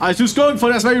 IS-2's going for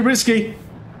it, that's very risky.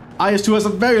 IS-2 has a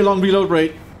very long reload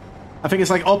rate. I think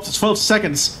it's like up to 12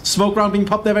 seconds. Smoke round being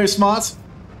popped there, very smart.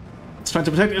 It's trying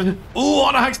to protect it. Oh,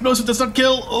 on a high explosive does not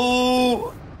kill.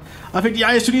 Oh! I think the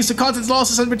IS-2 needs to cut its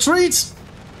losses and retreat.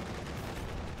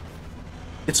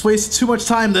 It's wasted too much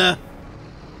time there.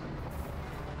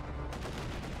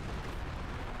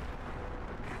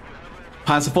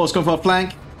 Panzer IV is going for a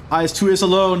flank. IS-2 is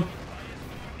alone.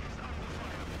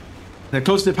 The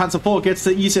closer the Panzer IV gets,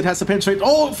 the easier it has to penetrate.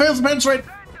 Oh, it fails to penetrate.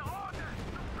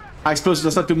 High explosive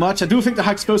does not do much. I do think the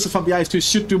high explosive from the IS-2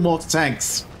 should do more to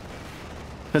tanks.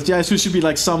 Because the IS-2 should be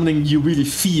like something you really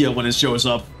fear when it shows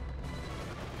up.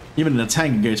 Even in a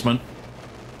tank engagement.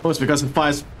 Oh, it's because it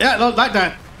fires... Yeah, like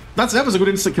that. That was a good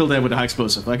insta-kill there with the high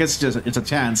explosive. I guess it's a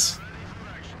chance.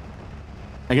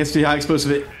 I guess the high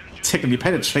explosive it technically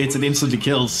penetrates and instantly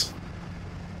kills.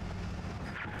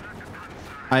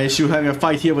 ISU having a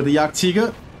fight here with the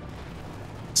Jagdtiger.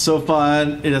 So far,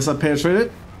 it has not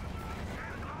penetrated.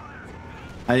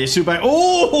 ISU by...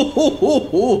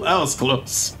 Oh! That was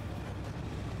close.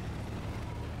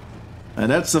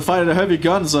 And that's the fight of the heavy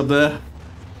guns up there.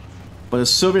 But the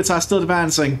Soviets are still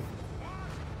advancing.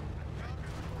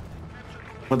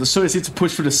 But the Soviets need to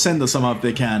push through the center somehow if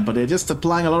they can, but they're just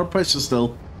applying a lot of pressure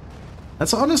still.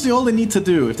 That's honestly all they need to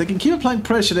do. If they can keep applying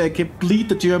pressure, they can bleed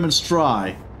the Germans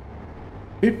dry.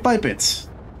 Bit by bit.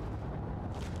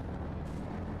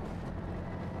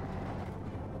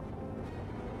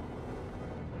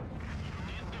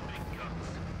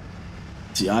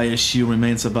 The ISU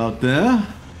remains about there.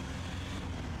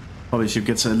 Probably should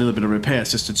get a little bit of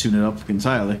repairs just to tune it up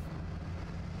entirely.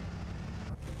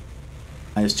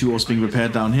 IS-2 also being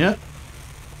repaired down here.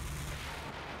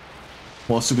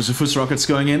 More Super Sufus rockets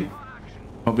going in.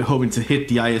 Probably hoping to hit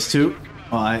the IS-2.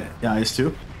 Oh, the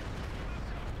IS-2.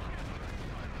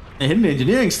 They're hitting the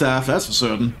engineering staff, that's for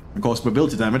certain. Of course,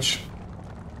 mobility damage.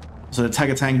 So the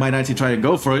Tiger tank might actually try to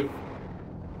go for it.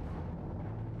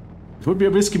 It would be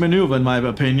a risky maneuver in my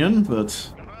opinion, but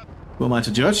who am I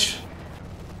to judge?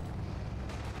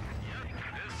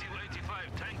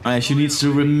 ISU needs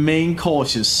to remain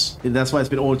cautious. That's why it's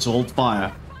been ordered to hold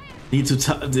fire. Need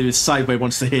to decide where it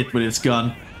wants to hit with its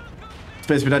gun.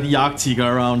 Especially with that Jagdtiger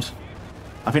around.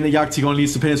 I think the Jagdtiger only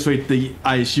needs to penetrate the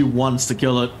ISU once to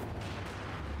kill it.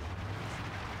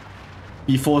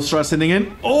 B4 starts sending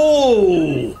in.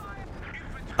 Oh!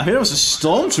 I think that was a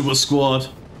Stormtrooper squad.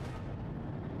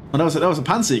 Oh, that was a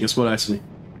Panzer squad actually.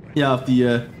 Yeah,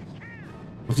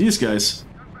 of these guys.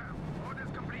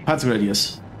 Panzer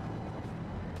Radius.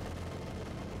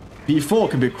 B4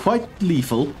 can be quite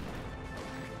lethal.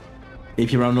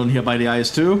 AP round on here by the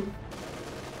IS-2.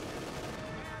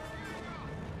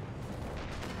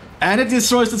 And it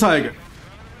destroys the Tiger.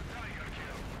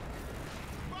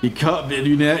 You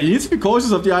need to be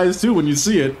cautious of the IS-2 when you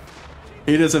see it.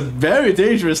 It is a very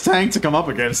dangerous tank to come up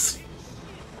against.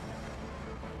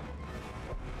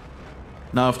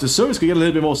 Now, if the service could get a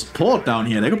little bit more support down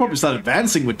here, they could probably start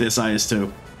advancing with this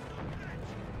IS-2.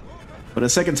 But a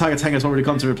second Tiger tank has already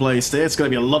come to replace. There's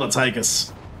going to be a lot of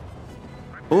Tigers.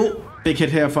 Oh, big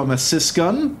hit here from a Sys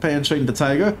gun, penetrating the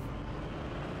Tiger.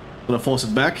 Gonna force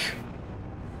it back.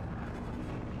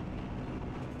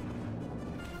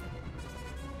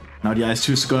 Now the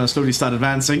IS-2 is gonna slowly start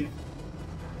advancing.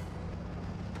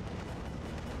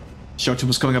 Shock Troop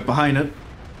was coming up behind it.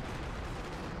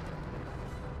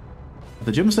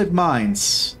 The German state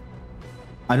mines.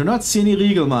 I do not see any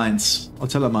Regal mines or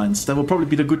Teller mines. That will probably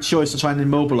be the good choice to try and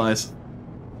immobilize.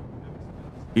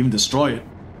 Even destroy it.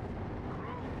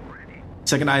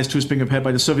 Second IS-2 is being repaired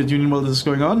by the Soviet Union while this is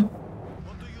going on.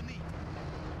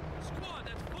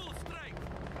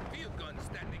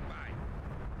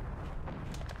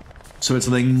 So it's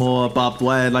laying more barbed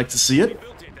wire, I'd like to see it.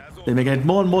 They're making it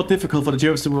more and more difficult for the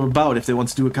Germans to move about if they want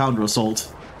to do a counter assault.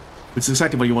 Which is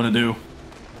exactly what you want to do.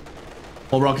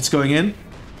 More rockets going in.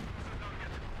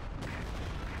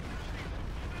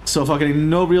 So far getting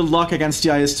no real luck against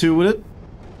the IS-2 with it.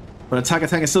 But Attacker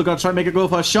Tank is still gonna try and make a go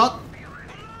for a shot.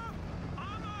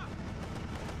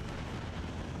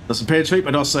 Doesn't penetrate,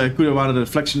 but does a good amount of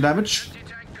deflection damage.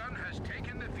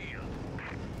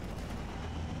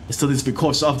 It still needs to be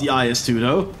cautious of the IS-2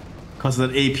 though, because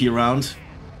of that AP round.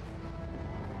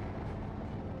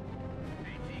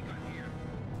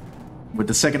 With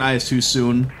the second IS-2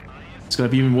 soon, it's gonna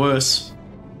be even worse.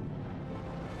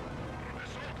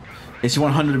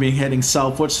 AC-100 being heading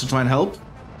southwards to try and help.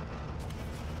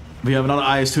 We have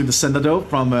another IS-2 in the center though,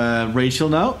 from Rachel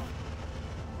now.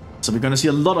 So we're gonna see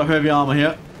a lot of heavy armor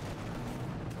here.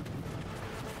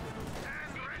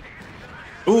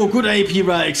 Oh, good AP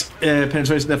right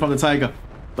penetration there from the Tiger.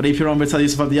 But AP round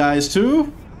retaliation from the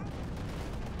IS-2.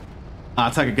 Ah,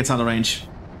 Tiger gets out of range.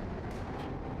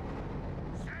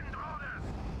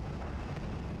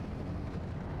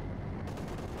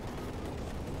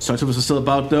 Stormtroopers are still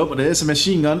about though, but there is a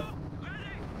machine gun.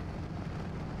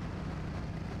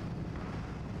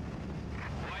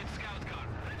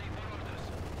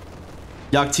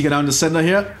 Jagdtiger down the center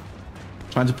here.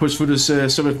 Trying to push through this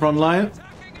Soviet front line.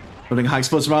 Putting high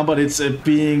explosive around, but it's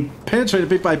being penetrated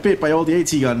bit by all the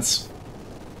AT guns.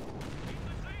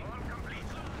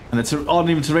 And the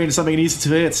uneven terrain is something easy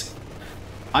to hit.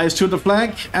 IS-2 on the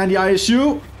flank, and the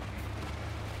ISU.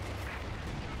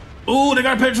 Oh, they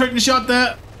got a penetrating shot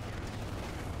there.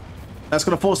 That's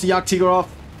gonna force the Jagdtiger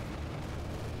off.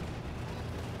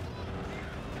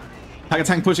 Tiger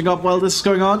tank pushing up while this is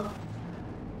going on.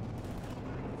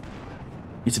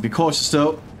 Need to be cautious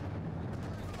though.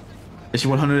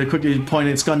 AC-100 quickly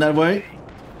pointing its gun that way.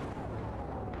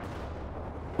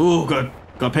 Ooh,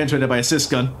 got penetrated by a Sys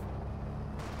gun.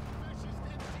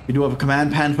 We do have a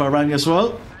command Panther arriving as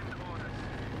well.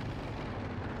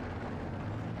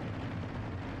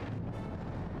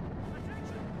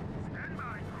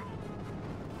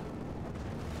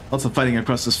 Lots of fighting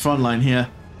across this front line here.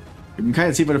 You can kind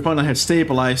of see where the front line has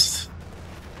stabilized.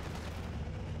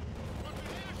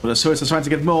 But the Soviets are trying to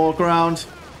get more ground.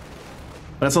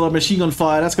 But that's a lot of machine gun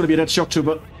fire. That's going to be a dead shock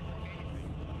trooper.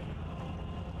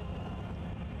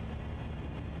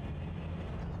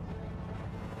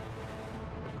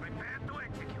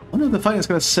 I wonder if the fighting is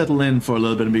going to settle in for a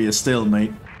little bit and be a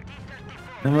stalemate.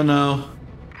 Never know.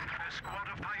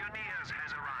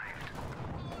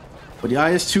 But the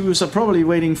IS-2s are probably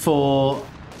waiting for...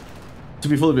 to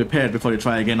be fully repaired before they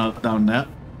try again down there.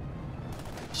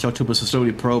 Shock troopers are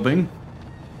slowly probing.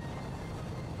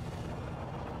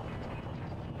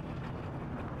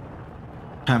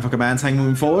 Time for command tank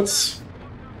moving forwards.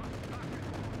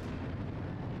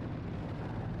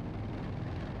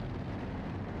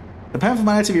 The Panther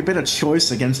might actually be a better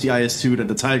choice against the IS-2 than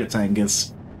the Tiger tank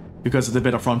is, because of the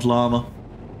better frontal armor.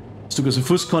 Stukas and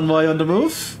Fusk convoy on the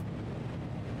move.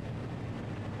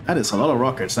 That is a lot of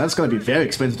rockets. That's going to be very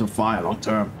expensive to fire long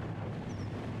term.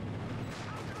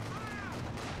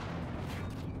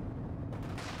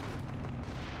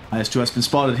 IS-2 has been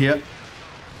spotted here.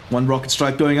 One rocket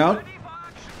strike going out.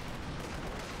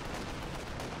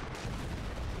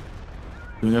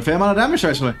 Doing a fair amount of damage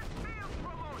actually.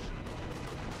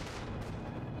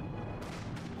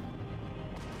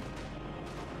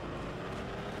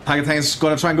 Tiger tank is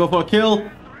going to try and go for a kill.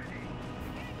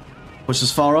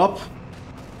 Pushes far up.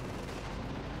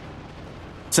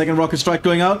 Second rocket strike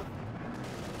going out.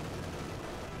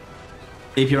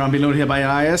 AP round being loaded here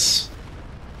by IS.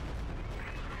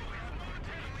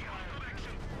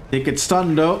 They get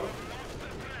stunned though.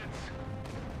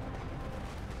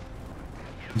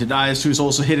 The IS-2 is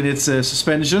also hitting its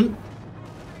suspension.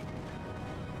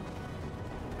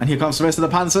 And here comes the rest of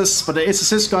the Panzers, but there is a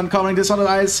assist gun covering this other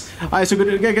IS. IS-2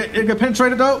 could get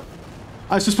penetrated though.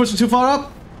 IS-2's pushing too far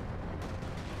up.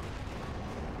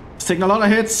 It's taking a lot of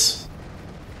hits.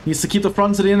 Needs to keep the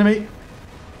front to the enemy.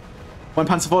 One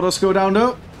Panzer IV does go down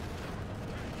though.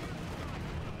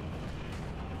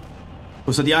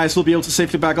 So the IS will be able to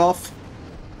safely back off.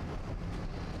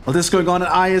 While this is going on,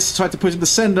 an IS tried to push in the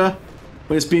center,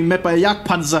 but it's being met by a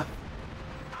Jagdpanzer.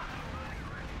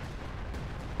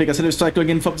 Big artillery strike going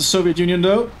in from the Soviet Union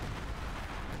though.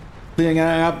 Clearing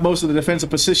up most of the defensive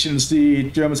positions the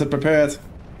Germans had prepared.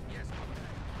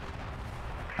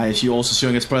 ISU also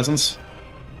showing its presence.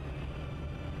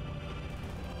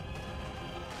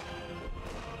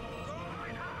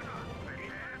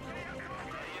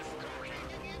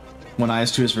 One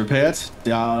IS-2 is repaired.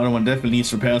 The other one definitely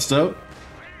needs repairs though.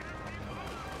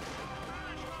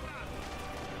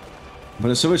 But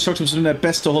the Soviet shock troops are doing their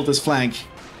best to hold this flank.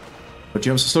 But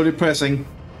Germans are slowly pressing.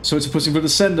 Soviets are pushing through the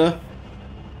center.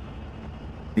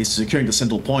 At least securing the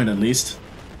central point at least.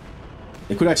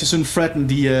 They could actually soon threaten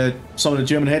the some of the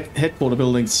German headquarter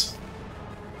buildings.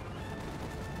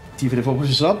 T-54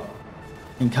 pushes up.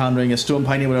 Encountering a Storm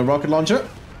Pioneer with a rocket launcher.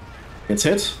 Gets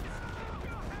hit.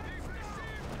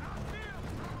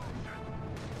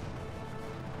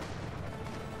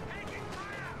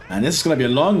 And this is gonna be a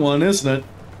long one, isn't it?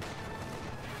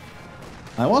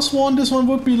 I was warned this one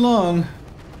would be long.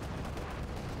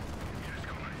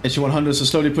 SU-100s are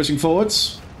slowly pushing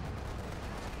forwards.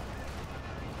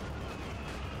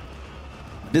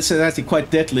 This is actually quite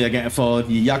deadly again for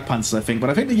the Jagdpanzer, I think. But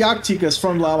I think the Jagdtiger's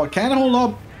frontal armor can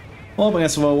hold up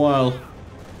against for a while.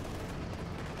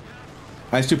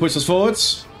 IS-2 pushes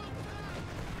forwards.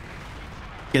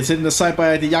 Gets hit in the side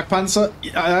by the Jagdpanzer.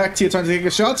 Jagdtiger trying to take a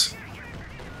shot.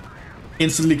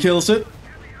 Instantly kills it.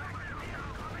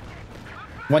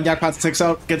 One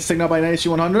Jagdpanzer gets taken out by an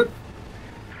SU-100.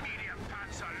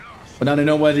 But now they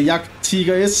know where the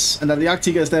Jagdtiger is, and that the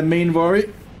Jagdtiger is their main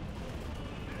worry.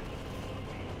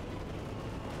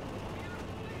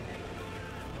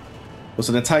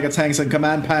 Also the Tiger tanks and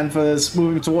command Panthers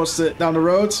moving towards down the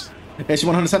road.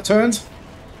 SU-100s have turned.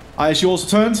 ISU also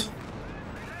turned.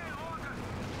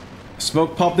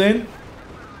 Smoke popped in.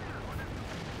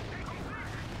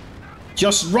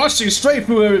 Just rushing straight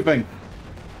through everything.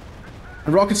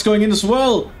 And rockets going in as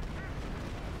well.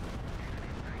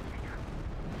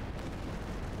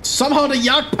 Somehow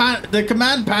the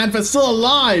command Panther is still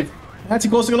alive. That's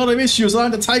causing a lot of issues.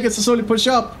 Allowing the Tigers to slowly push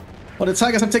up. But the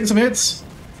Tigers have taken some hits.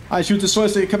 ISU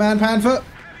destroys the command Panther.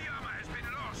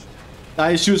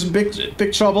 ISU's in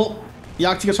big trouble. The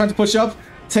Jagdtiger trying to push up.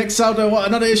 Takes out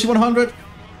another SU-100.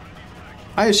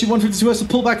 ISU-152 has to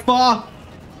pull back far.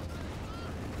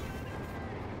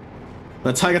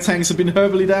 The Tiger tanks have been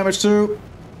heavily damaged too.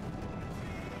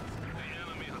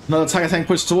 Another Tiger tank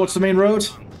pushed towards the main road.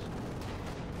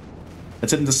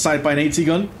 It's hit in the side by an AT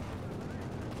gun.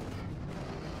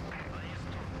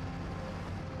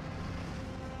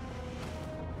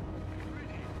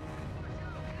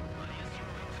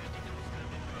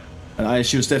 And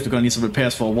ISU is definitely going to need some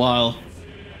repairs for a while.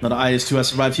 Another IS-2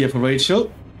 has arrived here for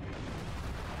Rachel.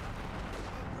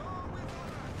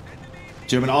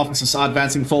 German officers are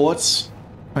advancing forwards,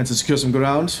 trying to secure some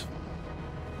ground.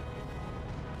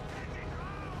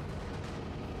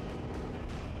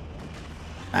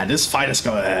 And this fight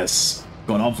has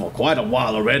gone on for quite a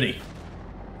while already.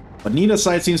 But neither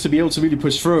side seems to be able to really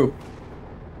push through.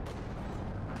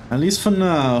 At least for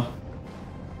now.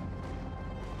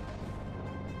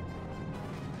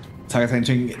 Tiger Tank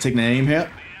taking aim here.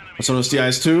 But so does the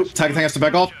IS-2. Tiger Tank has to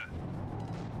back off.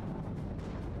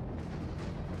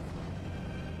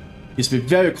 He has to be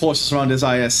very cautious around this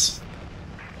IS.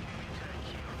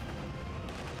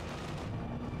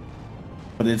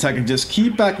 But the attack can just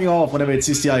keep backing off whenever it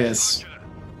sees the IS.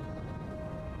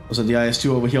 Also, the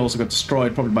IS-2 over here also got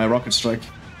destroyed, probably by a rocket strike.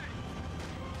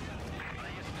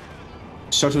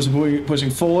 Structures are pushing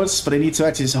forwards, but they need to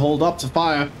actually hold up to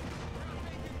fire.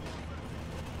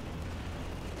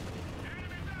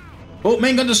 Oh,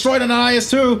 main gun destroyed on an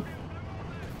IS-2!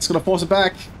 It's gonna force it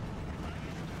back.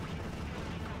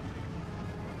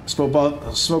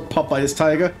 Smoke pop by this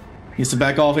Tiger. He needs to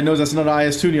back off, he knows there's another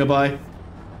IS-2 nearby.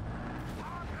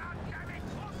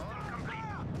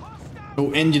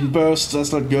 Oh, engine burst,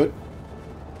 that's not good.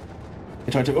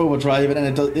 I tried to overdrive it and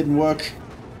it didn't work.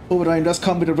 Overdriving does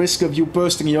come with the risk of you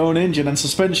bursting your own engine and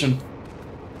suspension.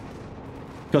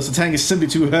 Because the tank is simply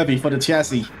too heavy for the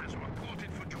chassis.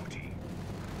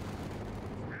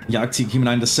 Yak keeping an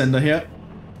eye on the center here.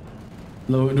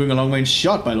 Doing a long range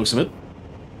shot by the looks of it.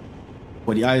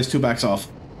 But the IS-2 backs off.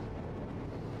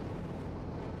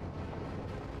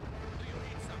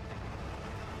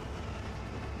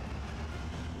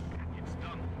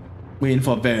 We're in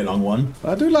for a very long one.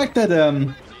 But I do like that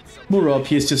Mura up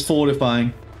here is just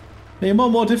fortifying. They're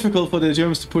more difficult for the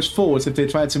Germans to push forwards if they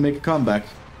try to make a comeback.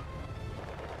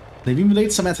 They've even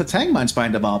laid some anti-tank mines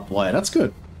behind the barbed wire. That's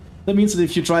good. That means that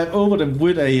if you drive over them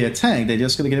with a tank, they're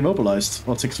just going to get immobilized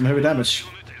or take some heavy damage.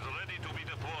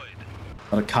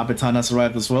 But a Capitan has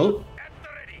arrived as well.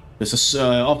 This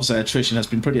opposite attrition has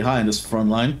been pretty high in this front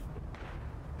line.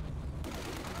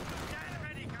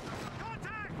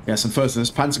 Yes, and first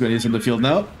there's Panzer Grenadiers in the field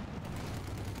now.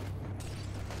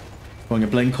 Going a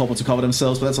Blink Corporal to cover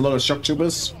themselves, but that's a lot of shock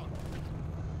troopers.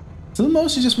 Still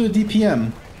mostly just with a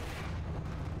DPM.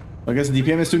 I guess the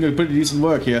DPM is doing a pretty decent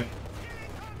work here.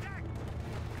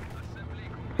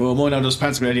 Oh, more now those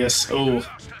Panzer Grenadiers. Oh.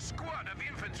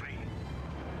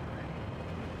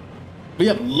 We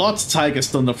have lots of Tigers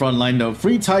still on the front line though.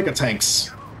 3 Tiger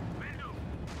tanks.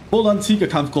 Full on Tiger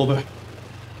Kampfgruppe.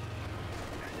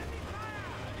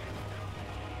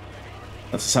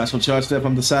 That's a sizable charge there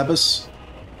from the Sabers.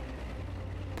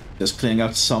 Just clearing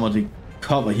out some of the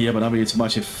cover here, but not really too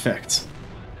much effect.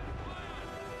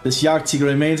 This Jagdtiger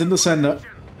remains in the center.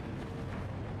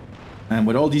 And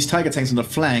with all these Tiger tanks on the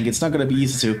flank, it's not going to be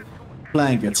easy to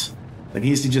flank it. They can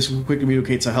easily just quickly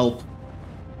relocate to help.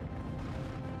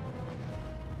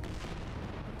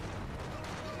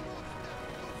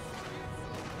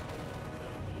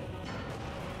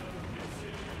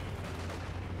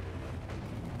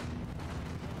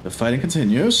 The fighting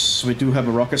continues. We do have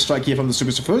a rocket strike here from the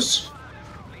Super Surfers.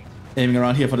 Aiming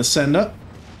around here for the sender.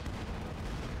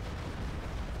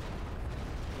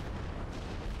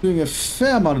 Doing a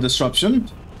fair amount of disruption.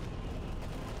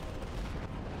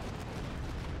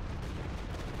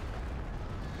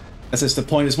 As is the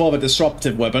point, it's more of a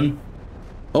disruptive weapon.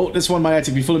 Oh, this one might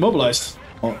actually be fully mobilized.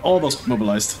 Or almost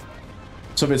mobilized.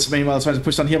 Soviets meanwhile trying to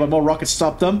push down here, but more rockets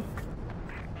stop them.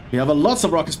 We have lots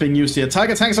of rockets being used here.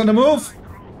 Tiger tanks on the move!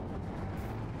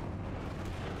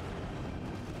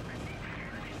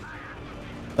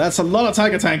 That's a lot of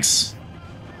Tiger tanks.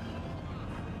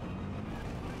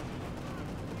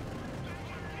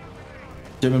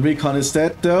 German recon is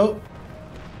dead though.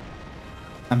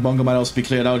 And Bongo might also be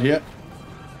cleared out here.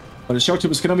 But the shock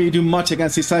troopers cannot really do much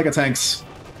against these Tiger tanks.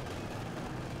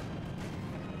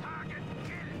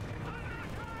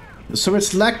 The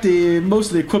Soviets lack most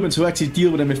of the equipment to actually deal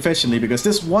with them efficiently, because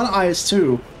this one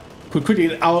IS-2 could quickly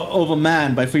get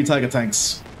overmanned by 3 Tiger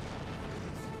tanks.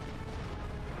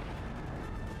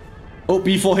 Oh,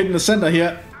 B4 hitting the center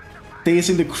here.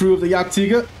 Dazing the crew of the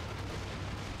Jagdtiger.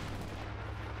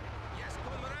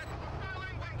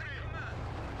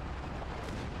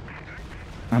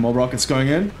 And more rockets going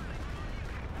in.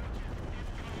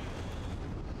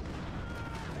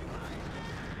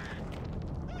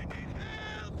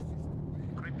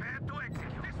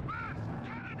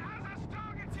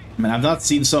 I mean, I've not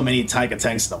seen so many Tiger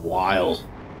tanks in a while.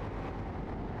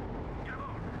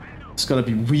 It's gonna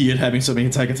be weird having so many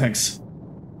Tiger tanks.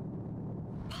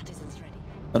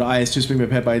 But IS-2 is being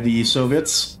prepared by the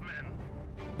Soviets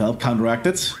to help counteract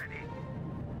it.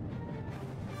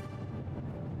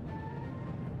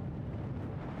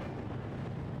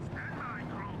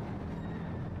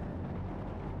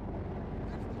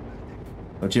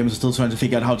 The Germans are still trying to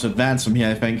figure out how to advance from here,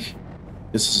 I think.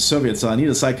 This is the Soviets, so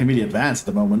neither side can really advance at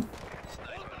the moment.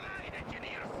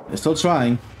 They're still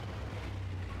trying.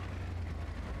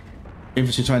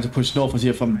 Infantry trying to push northwards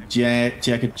here from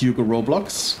Jacket Duke or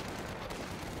Roblox.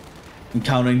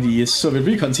 Encountering the Soviet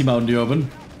recon team out in the open.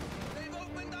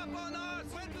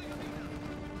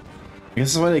 I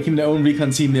guess that's why they keep their own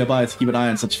recon team nearby to keep an eye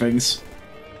on such things.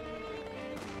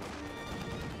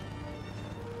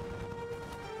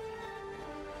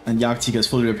 And Jagdtiger is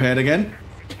fully repaired again.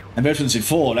 And Veterans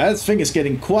 4, that thing is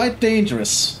getting quite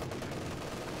dangerous.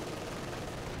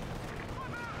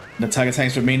 The Tiger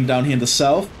tanks remain down here in the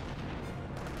south.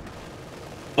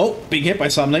 Oh, being hit by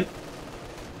something.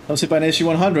 That was hit by an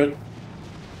SU-100.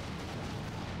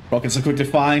 Rockets are quickly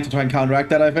firing to try and counteract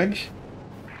that, I think.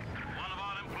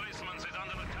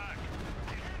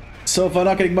 So far,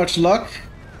 not getting much luck.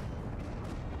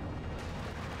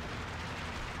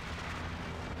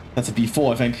 That's a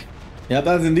B4, I think. Yeah,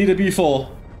 that is indeed a B4.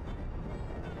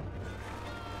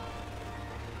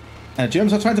 And the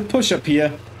Germans are trying to push up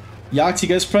here.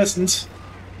 Jagdtiger is present.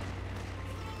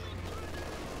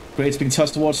 Grade's being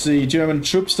tossed towards the German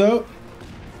troops, though.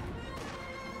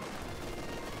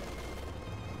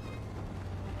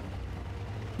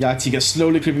 Jagdtiger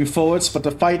slowly creeping forwards, but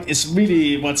the fight is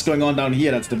really what's going on down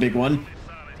here. That's the big one.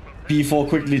 B4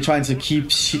 quickly trying to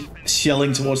keep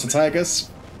shelling towards the Tigers.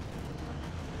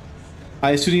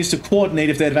 IS-2 needs to coordinate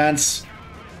if they advance.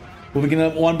 Moving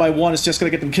in one by one is just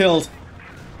going to get them killed.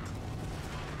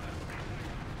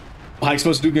 High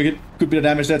explosive do get a good bit of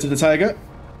damage there to the Tiger.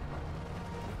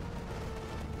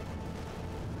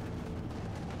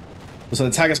 So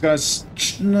the Tiger's gonna...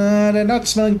 Nah, they're not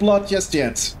smelling blood just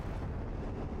yet.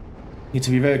 Need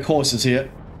to be very cautious here.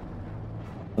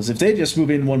 Because if they just move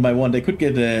in one by one, they could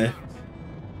get a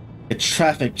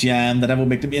traffic jam that will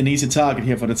make them an easy target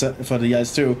here for the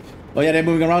IS-2. Oh yeah, they're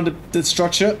moving around the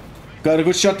structure. Got a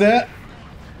good shot there.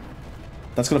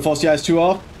 That's gonna force the IS-2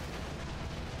 off.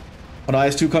 But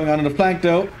IS-2 coming out on the flank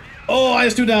though. Oh,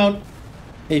 IS-2 down.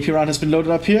 AP round has been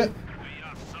loaded up here.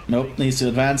 Nope, needs to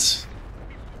advance.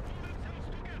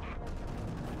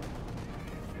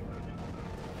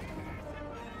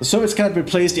 The Soviets cannot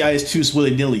replace the IS-2s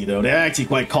willy-nilly though. They're actually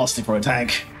quite costly for a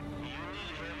tank,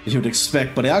 as you would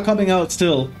expect, but they are coming out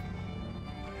still.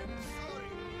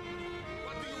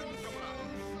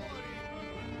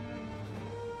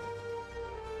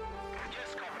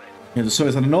 Yeah, the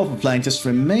Soviets on the northern flank just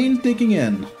remain digging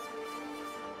in.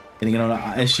 Getting another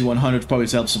SU-100 probably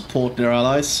to help support their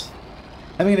allies.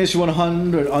 Having an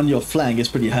SU-100 on your flank is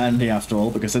pretty handy after all,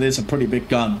 because it is a pretty big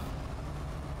gun.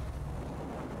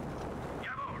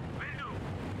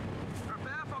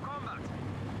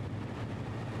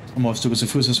 More Stukas and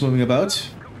Fusas moving about.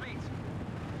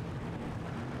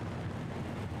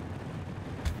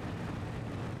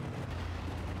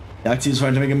 Jagdtiger is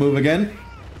trying to make a move again.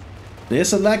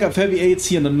 There's a lack of heavy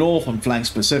AT on the northern flank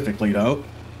specifically, though.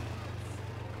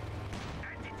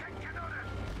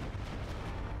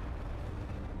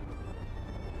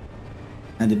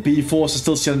 And the B-force is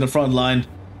still still in the front line,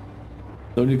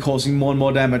 only causing more and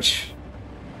more damage.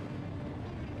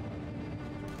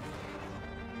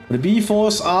 The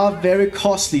B-force are very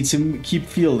costly to keep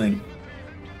fielding,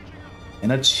 and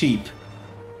not cheap.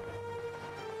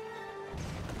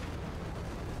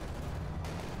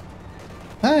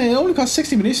 Hey, it only costs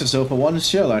 60 munitions though for one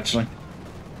shell, actually.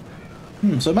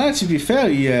 So it managed to be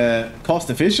fairly cost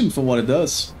efficient for what it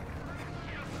does.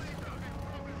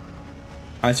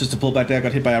 Alright, just to pull back there,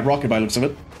 got hit by a rocket by the looks of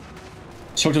it.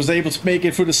 Structure was able to make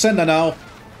it through the center now.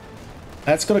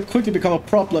 That's gonna quickly become a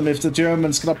problem if the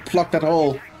Germans cannot block that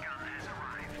hole.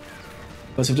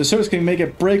 Because if the Soviets can make a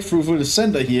breakthrough through the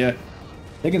center here,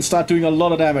 they can start doing a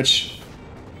lot of damage.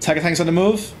 Tiger tanks on the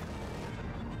move.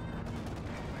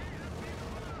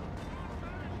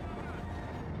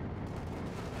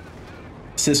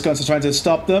 Sis guns are trying to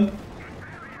stop them.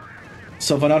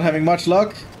 So far not having much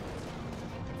luck.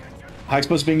 High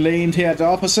explosive being laid here at the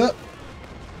opposite.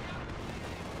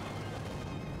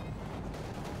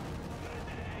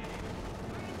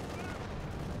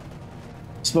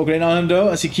 Smoke grenade on him though,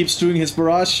 as he keeps doing his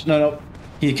barrage. No,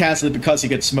 he cancelled it because he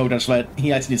gets smoked. That's right.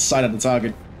 He actually decided on the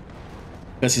target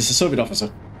because he's a Soviet officer.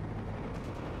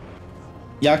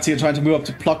 Jagdtiger trying to move up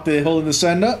to block the hole in the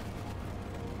center.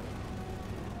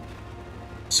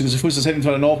 Sugusifus is heading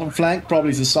to the northern flank,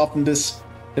 probably to soften this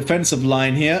defensive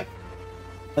line here.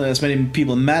 Not there's many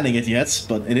people manning it yet,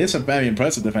 but it is a very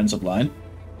impressive defensive line.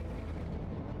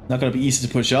 Not going to be easy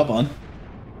to push up on.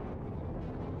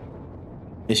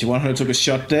 SU-100 took a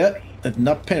shot there, did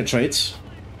not penetrate.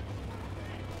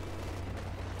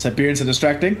 Siberians are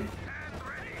distracting.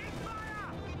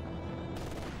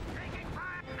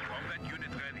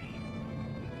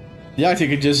 The Arctic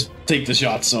can just take the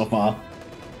shot so far.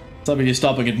 It's not really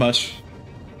stopping it much.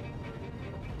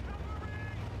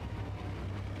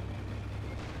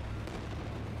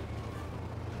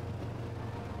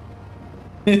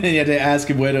 Yeah, they ask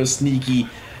him where those sneaky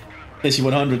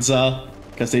SE-100s are,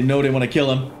 because they know they want to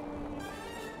kill him.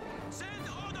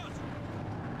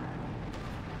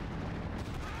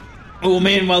 Oh,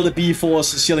 meanwhile the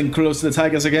B-Force is chilling close to the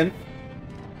Tigers again.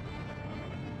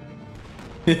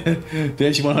 The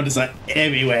SE-100s are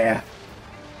everywhere.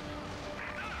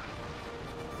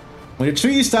 When the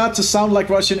trees start to sound like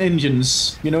Russian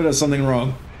engines, you know there's something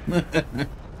wrong.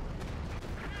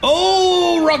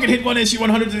 Oh, rocket hit one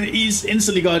SE-100 and he's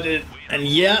instantly got it. And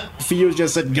yeah, Theo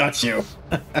just said, got you.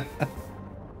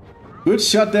 Good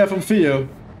shot there from Theo.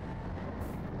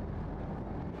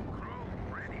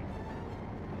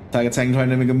 Tiger tank trying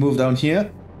to make a move down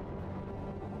here.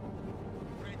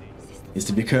 Needs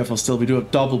to be careful still, we do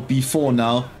have double B4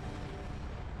 now.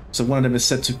 So one of them is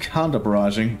set to counter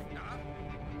barraging.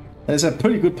 That is a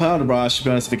pretty good counter barrage, to be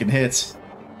honest, if it can hit.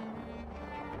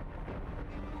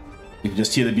 You can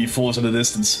just hear the B4s in the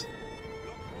distance.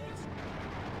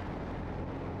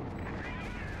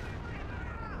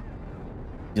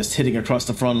 Just hitting across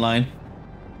the front line.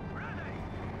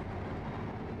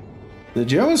 The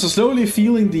Germans are slowly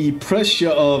feeling the pressure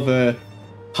of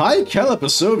high caliber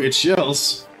Soviet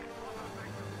shells.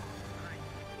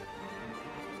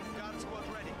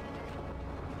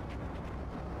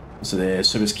 So the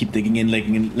Soviets keep digging in,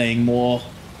 laying more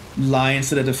lines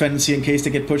to the defense here in case they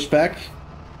get pushed back.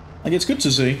 Like, it's good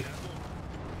to see.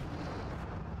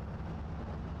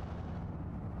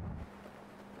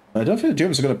 I don't think the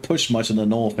Germans are going to push much in the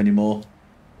north anymore.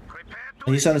 At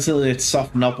least until they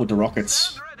soften up with the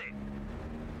rockets.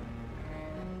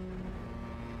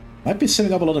 Might be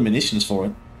setting up a lot of munitions for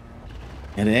it.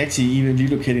 And they're actually even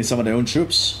relocating some of their own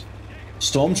troops.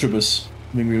 Stormtroopers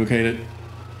being relocated.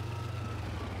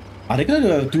 Are they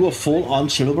gonna do a full-on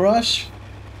triple barrage?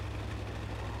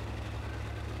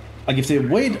 Like if they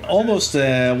wait almost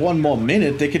 1 more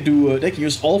minute, they could do. They can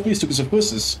use all 3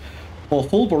 Stukas for a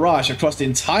full barrage across the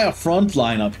entire front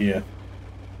line up here.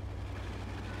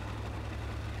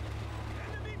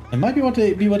 It might be what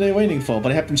they're waiting for, but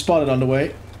they have been spotted on the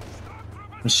way.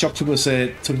 The shock troopers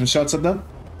took some shots at them.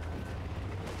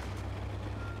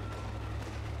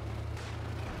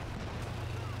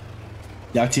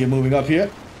 Yakti are moving up here.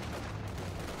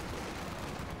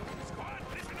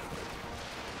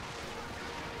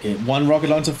 Okay, 1 rocket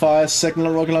launcher fires,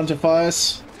 2nd rocket launcher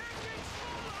fires.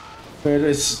 Third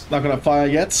is not gonna fire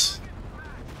yet.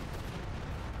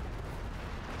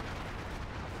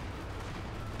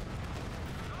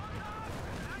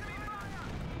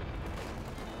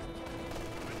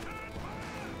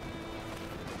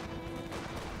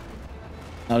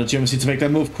 Now the Germans need to make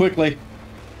that move quickly.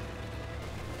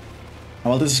 And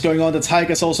while this is going on, the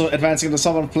Tigers also advancing on the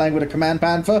southern flank with a command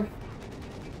panther.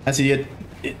 As they're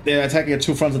attacking at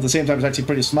 2 fronts at the same time. It's actually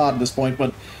pretty smart at this point,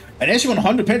 but an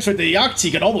SU-100 penetrated the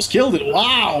Yakti and almost killed it.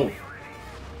 Wow!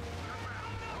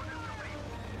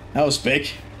 That was big.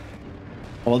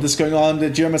 While this is going on,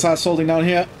 the Germans are holding down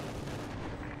here.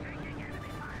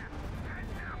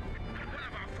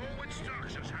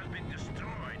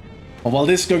 While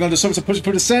this is going on, the Soviets are pushing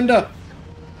through the center.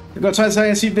 They're going to try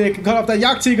to see if they can cut off that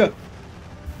Jagdtiger.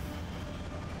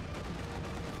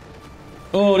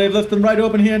 Oh, they've left them right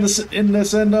open here in the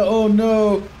center. Oh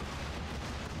no.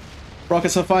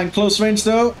 Rockets are firing close range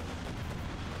though.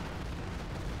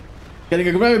 Getting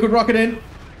a very good rocket in.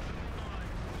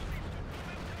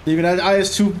 Leaving that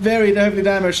IS-2 very heavily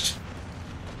damaged.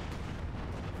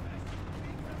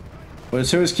 But the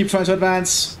turrets keep trying to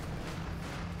advance.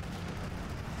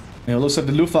 Yeah, it looks like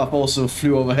the Luftwaffe also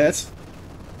flew overhead.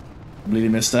 Completely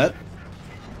missed that.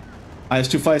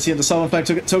 IS-2 fires here in the southern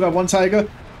flank. Took out 1 Tiger.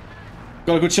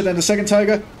 Got a good shot in the 2nd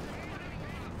Tiger.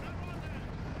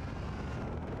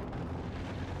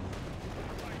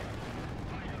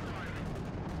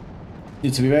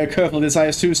 Need to be very careful with this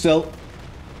IS-2 still.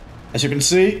 As you can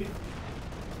see.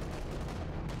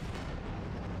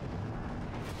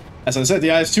 As I said, the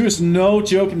IS-2 is no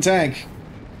joking tank.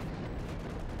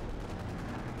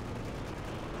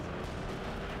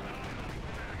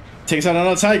 Takes out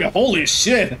another Tiger. Holy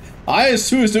shit!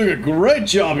 IS-2 is doing a great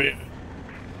job here.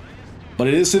 But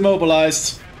it is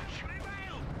immobilized.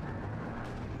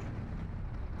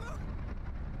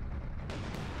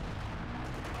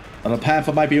 And a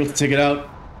Panther might be able to take it out.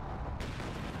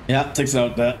 Yeah, takes it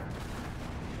out there.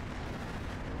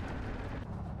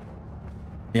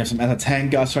 We have some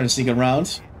anti-tank guys trying to sneak around.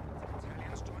 Is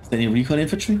there any recon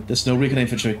infantry? There's no recon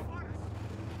infantry.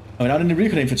 Oh, not any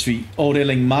recon infantry. Oh, they're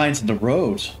laying mines on the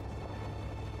road.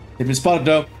 They've been spotted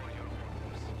though.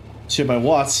 Not sure by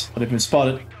what, but they've been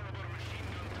spotted.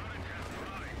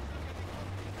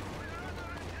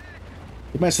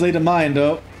 They managed to lay the mine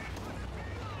though.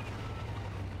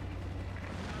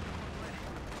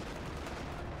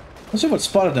 Not sure what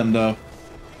spotted them though.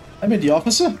 I mean the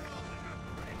officer?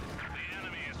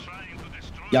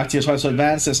 Yakti tries to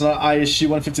advance. There's another ISU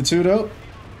 152 though.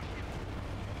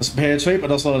 Doesn't penetrate, but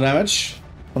does a lot of damage.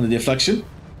 Only the deflection.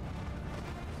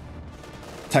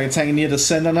 Tiger tank near the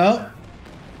center now.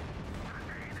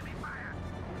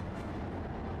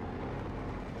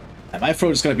 And my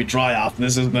throat is gonna be dry after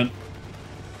this, isn't it?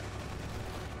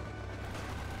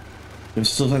 We're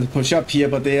still trying to push up here,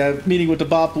 but they are meeting with the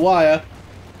barbed wire.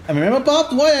 And remember,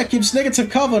 barbed wire keeps negative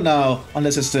cover now,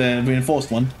 unless it's the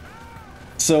reinforced one.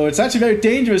 So it's actually very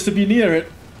dangerous to be near it.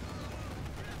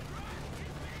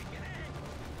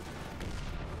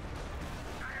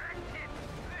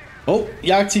 Oh,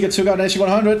 Jagdtiger took out an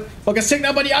SU-100, but gets taken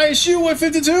out by the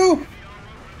ISU-152!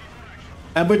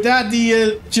 And with that,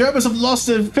 the Germans have lost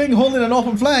the thing holding the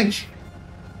northern flank.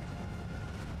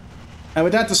 And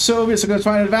with that, the Soviets are going to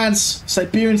try and advance.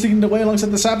 Siberians leading the way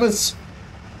alongside the Sappers.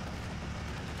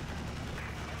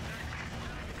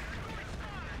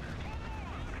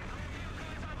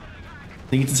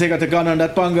 They need to take out the gunner on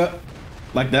that bunker.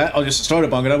 Like that. I'll just destroy the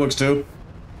bunker, that works too.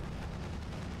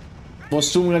 More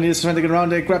Stormwind needs trying to get around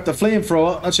there, grab the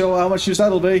flamethrower. Not sure how much use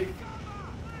that'll be.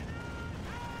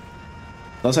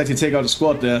 Does actually take out the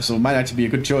squad there, so it might actually be a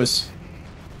good choice.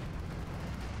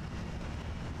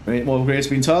 Right, more grenades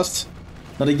being tossed.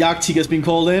 Another Jagdtiger's been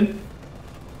called in.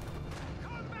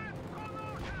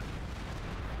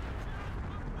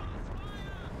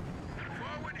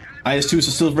 IS-2s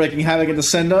are still wreaking havoc in the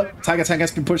center. Tiger tank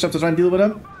has been pushed up to try and deal with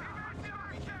them.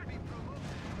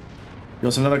 You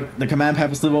also have the command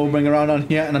pamphlet still moving around on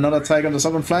here, and another Tiger on the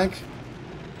southern flank.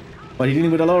 But he's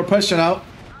dealing with a lot of pressure now.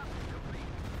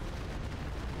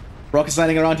 Rockets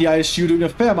landing around the ISU doing a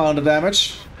fair amount of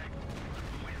damage.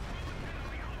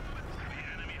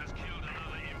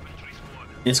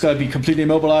 It's got to be completely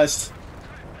immobilized.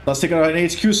 Let's take out an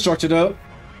HQ structure though.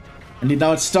 And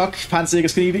now it's stuck.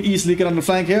 Panzerjägers can easily get on the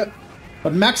flank here.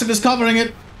 But Maxim is covering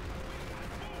it.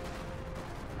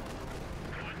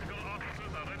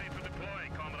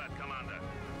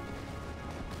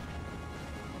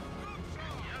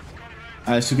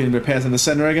 IS-2 getting repairs in the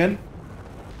center again.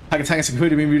 Tiger tanks are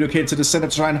quickly being relocated to the center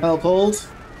to try and help hold.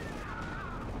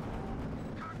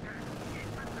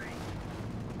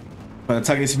 But the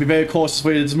Tiger needs to be very cautious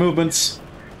with its movements.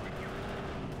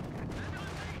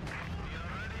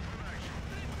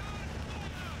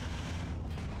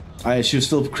 ISU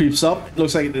still creeps up. It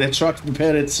looks like their truck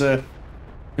prepared its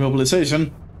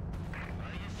immobilization.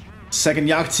 Second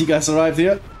Jagdtiger has arrived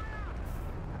here.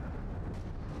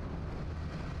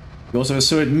 We also have a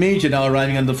Soviet major now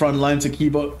arriving on the front line to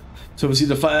keep up, to oversee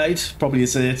the fight. Probably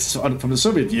it's from the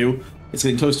Soviet view. It's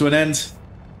getting close to an end.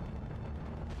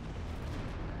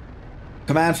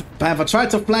 Command Panther tried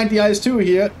to flank the IS-2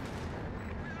 here.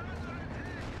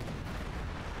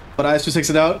 But IS-2 takes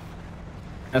it out.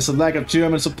 There's a lack of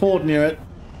German support near it.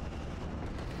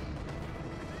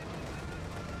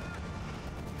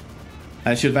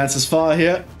 IS-2 advances far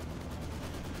here.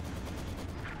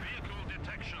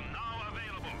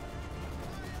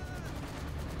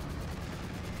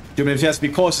 Germany has to be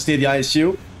cautious near the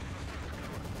ISU.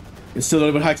 It's still a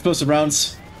little bit high explosive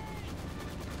rounds.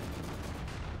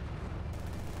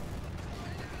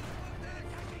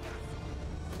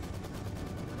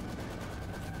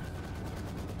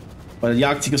 But the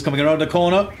Jagdtiger's coming around the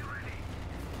corner.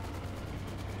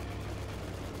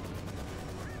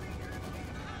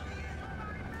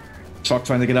 Truck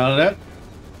trying to get out of there.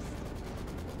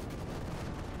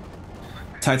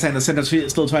 Titan in the center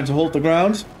is still trying to hold the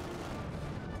ground.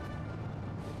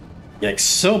 Yikes,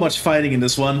 so much fighting in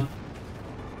this one.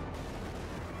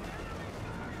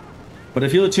 But I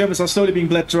feel the Germans are slowly being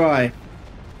bled dry.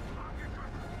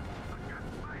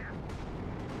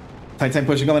 Titan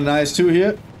pushing on an IS-2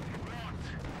 here.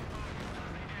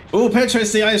 Oh,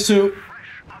 penetrates the IS-2.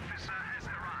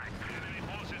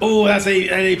 Oh, that's an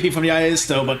AP from the IS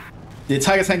though, but the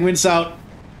Tiger tank wins out.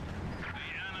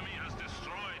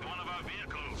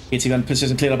 AT gun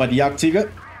position cleared up by the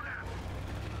Jagdtiger.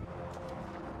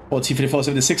 Or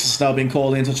T-5476 is now being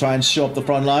called in to try and show up the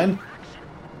front line.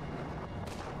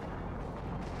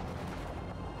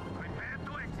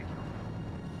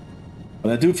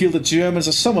 But I do feel the Germans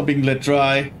are somewhat being let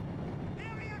dry.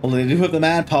 Although they do have the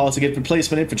manpower to get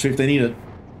replacement infantry if they need it.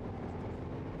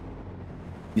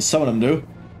 At least some of them do.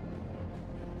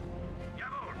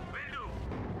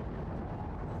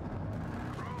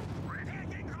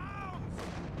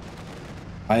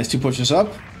 IS-2 pushes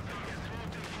up.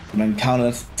 And then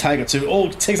counter Tiger 2. Oh,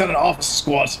 takes out an officer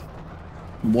squad.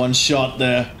 One shot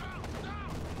there.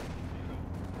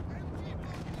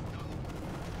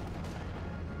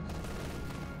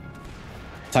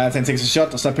 Titan takes a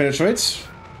shot, does not penetrate.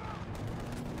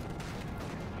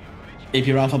 AP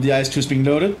round from the IS-2 is being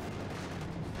loaded.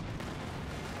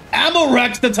 Ammo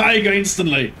racks the Tiger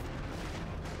instantly.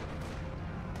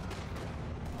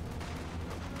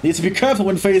 Need to be careful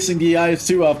when facing the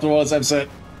IS-2 after all, as I've said.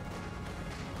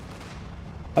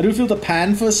 I do feel the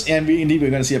Panthers, and indeed we're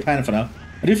going to see a Panther now.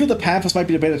 I do feel the Panthers might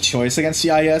be the better choice against the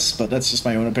IS, but that's just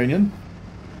my own opinion.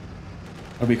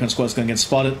 Our recon squad's going to get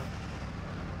spotted.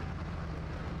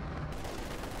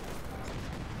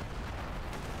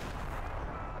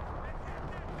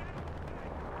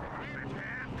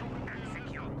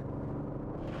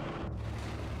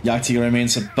 Yaktiga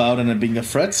remains about and being a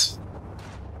threat.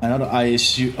 Another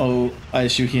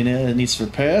ISU here needs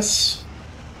repairs.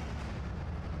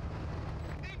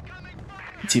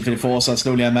 T-24s are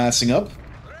slowly amassing up.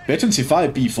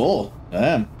 B-25 B4.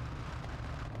 Damn.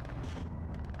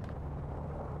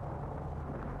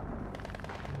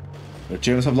 The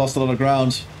Germans have lost a lot of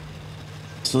ground.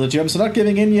 So the Germans are not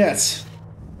giving in yet.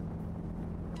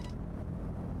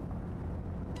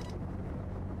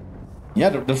 Yeah,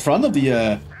 the front of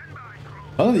the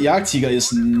Yaktiga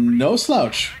is no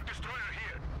slouch.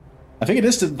 I think it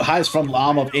is the highest frontal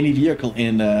armor of any vehicle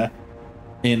in the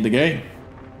game.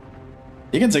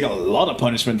 You can take a lot of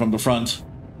punishment from the front.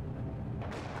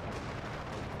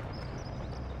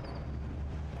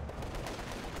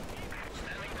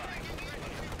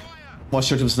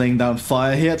 Washington was laying down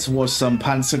fire here towards some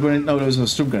Panzer grenade. No, those are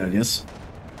Sturm grenadiers.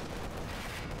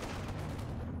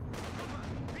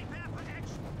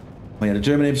 Oh yeah, the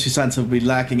German infantry seems to be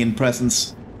lacking in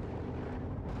presence.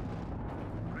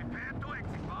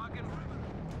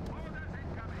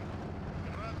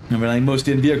 And relying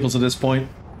mostly in vehicles at this point.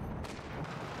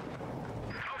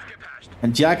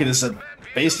 And Jacket is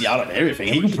basically out of everything.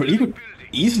 He could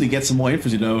easily get some more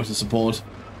infantry though to support.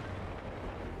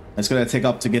 It's gonna take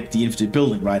up to get the infantry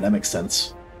building, right? That makes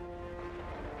sense.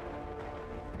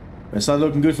 But it's not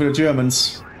looking good for the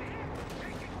Germans.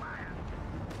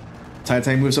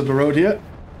 Titan moves up the road here.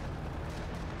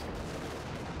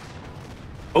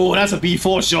 Oh, that's a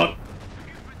B4 shot.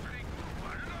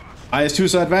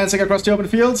 IS-2s are advancing across the open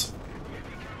field.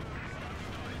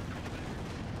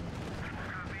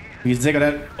 We can take out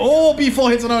that. Oh,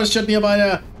 B4 hits another shot nearby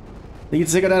there. We can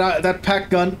take out that pack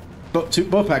gun.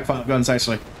 Both pack guns,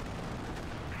 actually.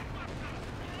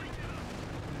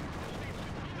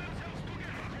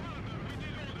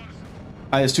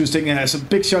 IS-2's taking some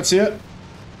big shots here.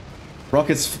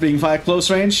 Rockets being fired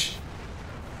close range.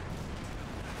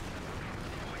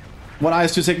 One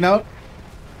IS-2 taken out.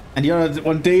 And the other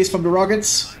one dazed from the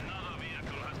rockets.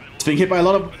 It's being hit by a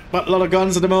lot of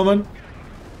guns at the moment.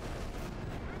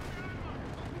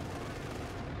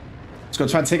 It's gonna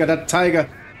try and take out that Tiger.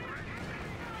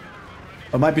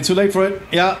 It might be too late for it.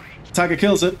 Yeah, Tiger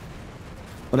kills it.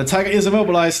 But the Tiger is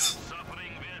immobilized.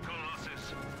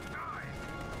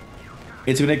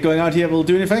 Interconnect going out here will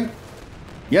do anything?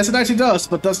 Yes, it actually does,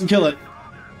 but doesn't kill it.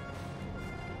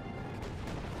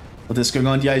 What is going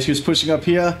on? The ISU is pushing up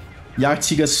here.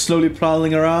 Yaktiga is slowly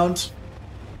prowling around.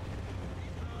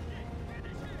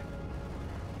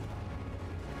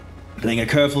 Playing a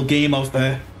careful game of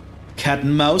cat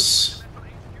and mouse.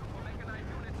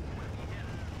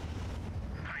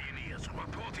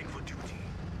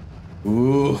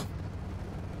 Ooh.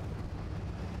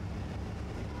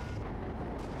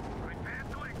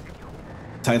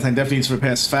 Titan definitely needs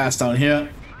repairs fast down here.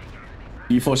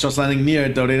 B4 shots landing near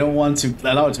it, though they don't want to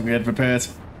allow it to get repaired.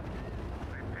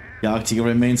 Yaktiga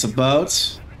remains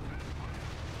about.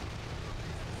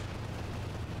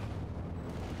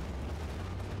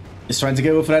 He's trying to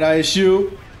get over that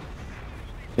ISU.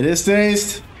 It is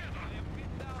dazed.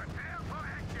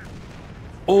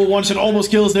 Oh, one shot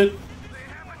almost kills it.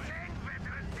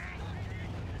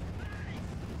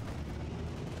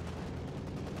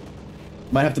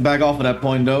 Might have to back off at that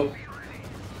point, though.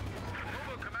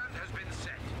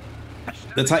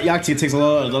 The Yaktiga takes a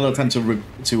lot of time to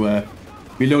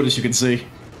reload, as you can see.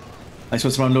 I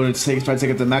suppose around loaded to try to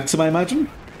take it to max, I imagine.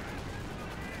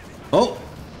 Oh!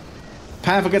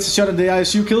 Panther gets a shot and the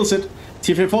ISU kills it.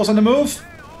 T-34's on the move.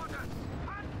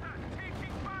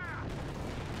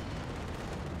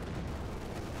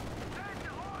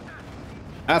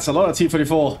 That's a lot of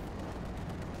T-34.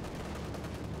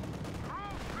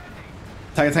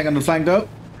 Tiger tank on the flank though.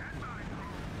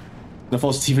 Gonna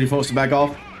force the T-34s to back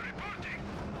off.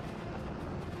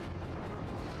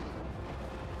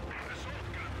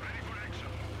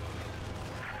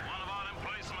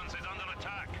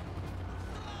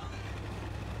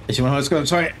 It's gonna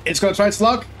try its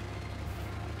luck.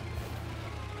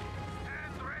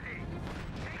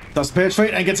 Doesn't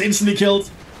penetrate and gets instantly killed.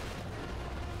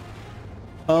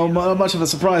 Oh, not much of a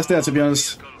surprise there, to be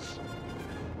honest.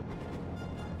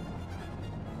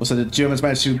 Also, the Germans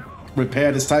managed to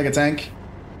repair this Tiger tank,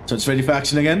 so it's ready for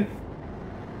action again.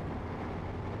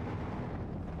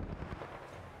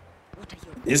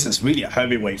 This is really a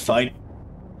heavyweight fight.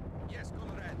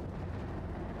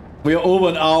 We are over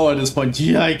an hour at this point.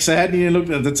 Yikes, I hadn't even looked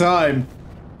at the time.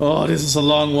 Oh, this is a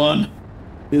long one.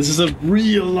 This is a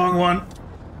real long one.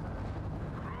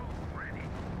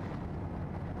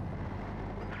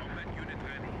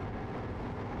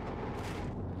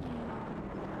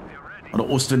 Another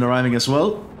Ostwind arriving as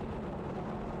well.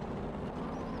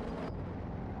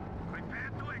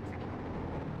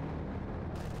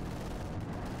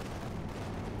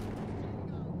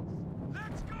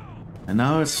 And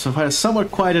now it's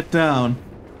somewhat quieted down.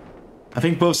 I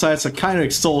think both sides are kind of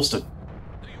exhausted.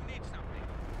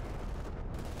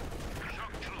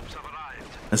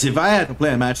 As if I had to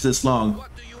play a match this long,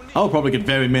 I would probably get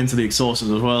very mentally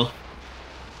exhausted as well.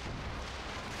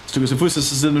 Because Mthis is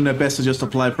still doing their best to just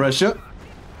apply pressure.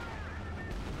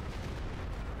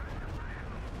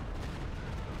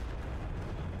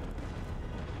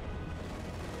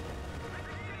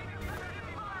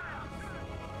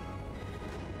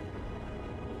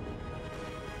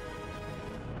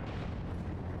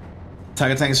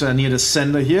 Tiger tanks are near the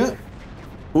center here.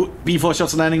 Ooh, B4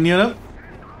 shots are landing near them.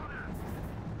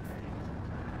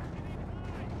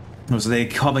 So they're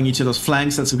covering each other's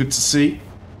flanks, that's good to see.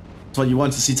 That's what you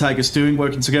want to see Tigers doing,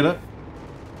 working together.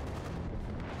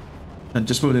 And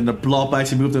just moving in the blob,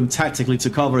 actually move them tactically to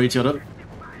cover each other.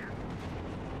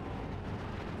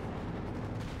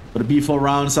 But the B4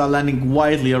 rounds are landing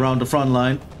widely around the front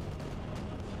line.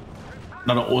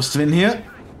 Another Ostwind here.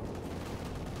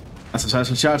 That's a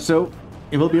special charge though.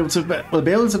 He will be able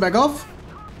to back off?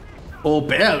 Oh,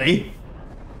 barely.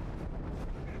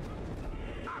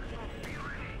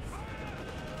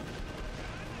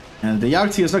 And the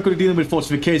Yacht is not good at dealing with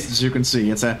fortifications, as you can see.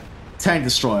 It's a tank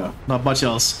destroyer, not much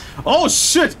else. Oh,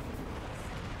 shit!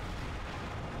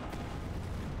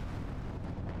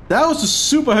 That was a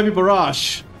super heavy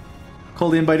barrage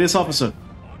called in by this officer.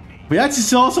 We actually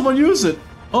saw someone use it.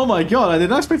 Oh my god, I did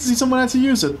not expect to see someone actually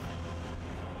use it.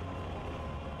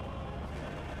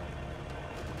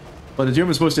 But the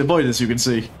Germans supposed to avoid this, you can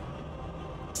see.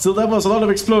 Still, there was a lot of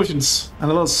explosions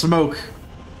and a lot of smoke.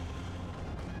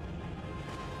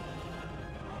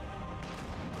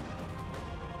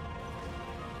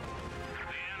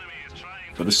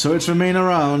 But the Surge remain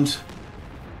around.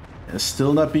 They're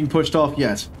still not being pushed off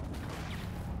yet.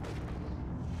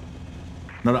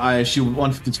 Another ISU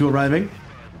 152 arriving.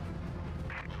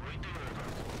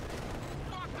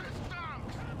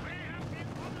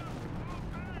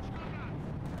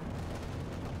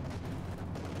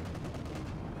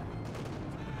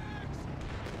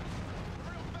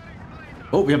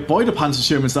 Oh, we have Boider Panzer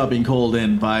Shermans now being called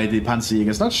in by the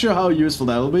Panzerjägers. Not sure how useful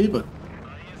that will be, but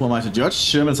who am I to judge?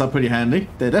 Shermans are pretty handy.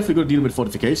 They're definitely good to deal with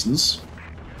fortifications.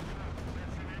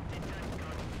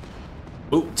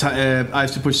 Oh, I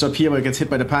have to push up here where it gets hit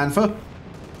by the Panther.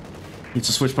 Need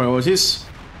to switch priorities.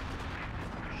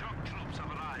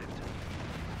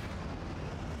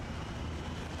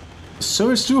 So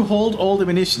it's to hold all the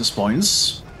munitions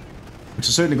points, which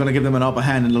is certainly going to give them an upper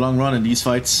hand in the long run in these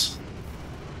fights.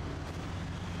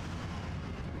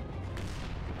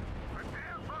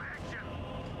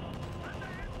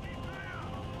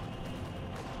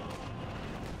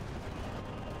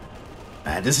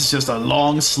 Man, this is just a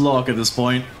long slog at this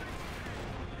point.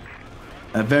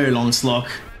 A very long slog.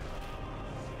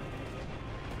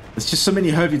 There's just so many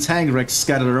heavy tank wrecks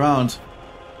scattered around.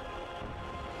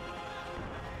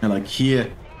 And like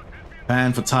here,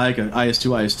 Pan for Tiger,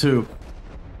 IS-2, IS-2,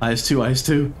 IS-2,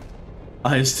 IS-2,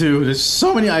 IS-2. There's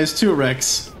so many IS-2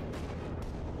 wrecks.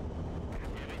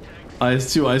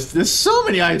 IS-2, IS-2. There's so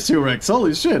many IS-2 wrecks.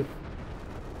 Holy shit.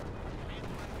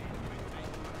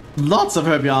 Lots of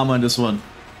heavy armor in this one.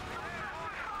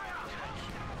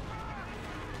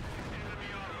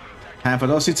 Panther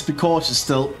does need to be cautious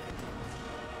still.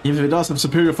 Even if it does have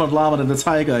superior frontal armor than the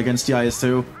Tiger against the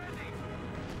IS-2.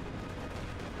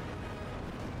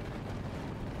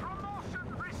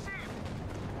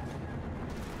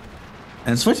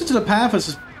 And switching to the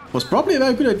Panthers was probably a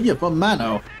very good idea for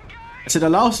Mano, as it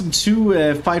allows him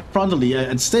to fight frontally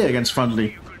and stay against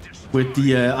frontally with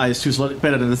the IS-2s a lot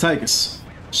better than the Tigers.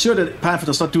 Sure, the Panther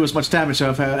does not do as much damage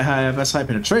or have as high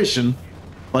penetration,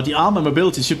 but the armor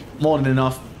mobility should more than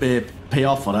enough pay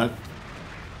off for that.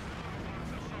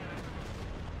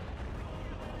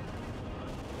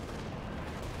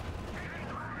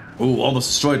 Ooh, almost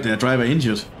destroyed there, driver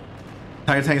injured.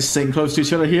 Tiger tanks staying close to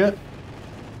each other here.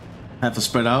 Have to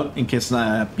spread out in case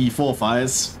B4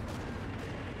 fires.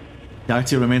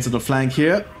 Yakti remains on the flank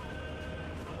here.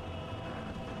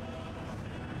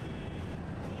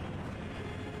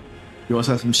 You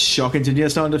also have some shock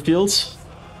engineers down in the fields.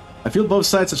 I feel both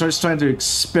sides are just trying to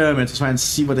experiment to try and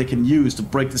see what they can use to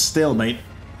break the stalemate.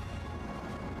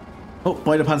 Oh,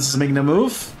 Boiler Panzers is making a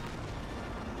move.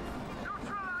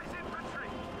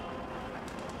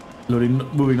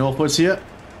 Moving northwards here.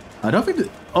 I don't think that...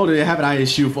 Oh, they have an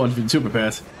ISU for 152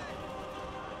 prepared.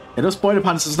 Yeah, those Boiler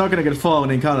Panzers are not going to get far when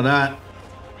they encounter that.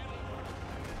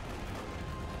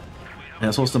 And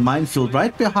there's also the minefield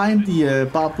right behind the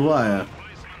barbed wire.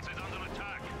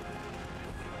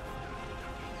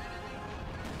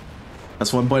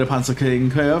 That's one Boiler Panzer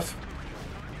taking care of.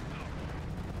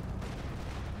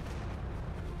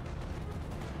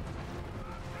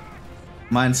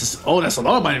 Mines. Oh, that's a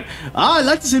lot of mine. Ah, I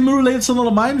like to see mutilated a lot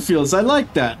of minefields. I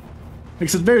like that.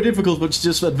 Makes it very difficult, but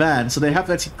just advance. So they have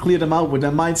to actually clear them out with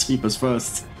their minesweepers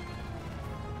first.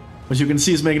 Which you can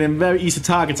see is making them very easy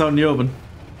targets out in the open.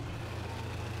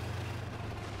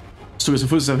 Stukas and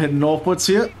Forces are heading northwards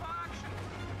here.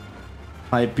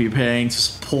 Might be preparing to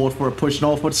support for a push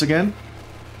northwards again.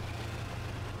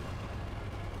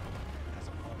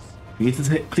 We need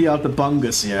to clear out the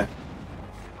bunkers here.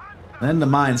 And the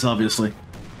mines, obviously.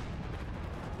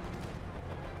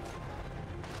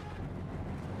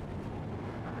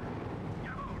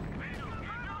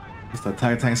 The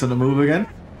tanks on the move again.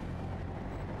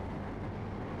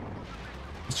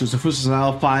 The Forces are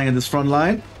now firing in this front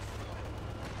line.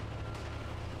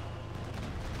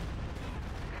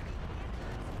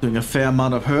 Doing a fair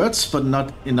amount of hurts, but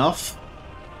not enough.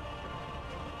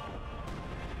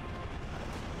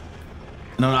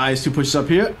 Another IS-2 pushes up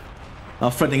here.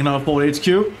 Now threatening another forward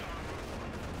HQ.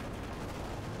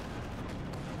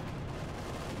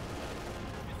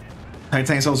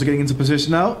 Tank's also getting into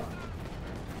position now.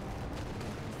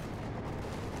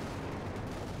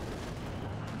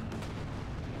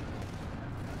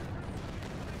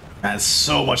 And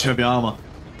so much heavy armor.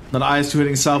 Another IS-2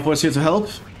 hitting southwards here to help.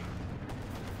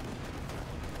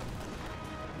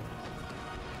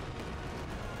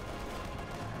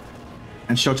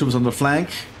 And shock troopers on the flank.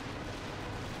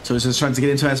 So he's just trying to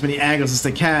get into as many angles as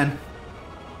they can.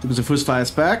 Because the Fuss fires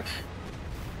back.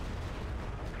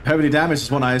 Heavily damaged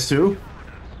is one IS-2.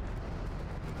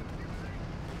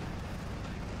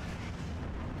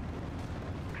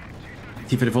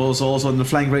 T-54 is also on the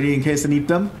flank ready in case they need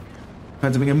them.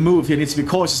 Trying to make a move here, needs to be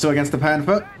cautious though against the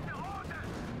Panther.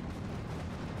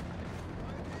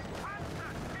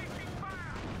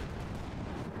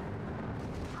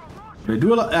 They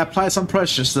do apply some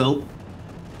pressure still.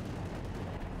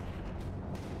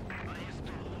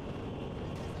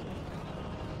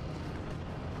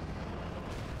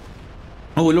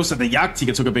 Oh, it looks like the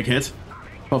Jagdtiger took a big hit.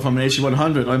 From an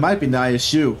HE-100, or it might be in the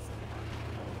ISU.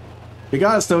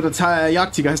 Regardless though, the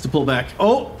Jagdtiger has to pull back.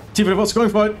 Oh, T-54's going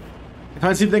for it.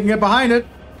 Trying to see if they can get behind it.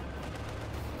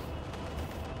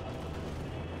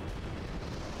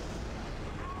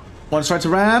 One's trying to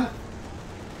ram.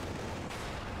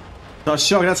 The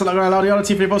shock, that's not going to allow the other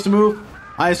T-54s to move.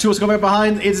 IS-2 is coming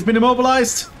behind. It's been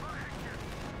immobilized.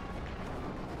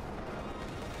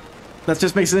 That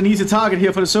just makes it an easy target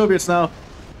here for the Soviets now.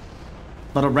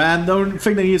 Not a ram. Don't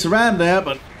think they need a ram there,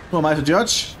 but who am I to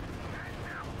judge?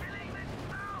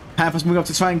 Panthers moving up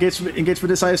to try and engage with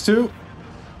this IS-2.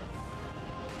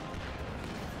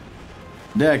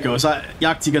 There it goes.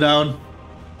 Jagdtiger down.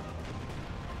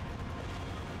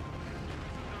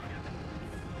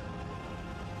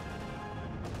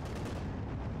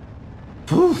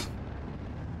 Whew.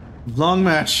 Long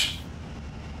match.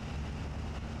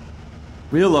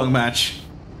 Real long match.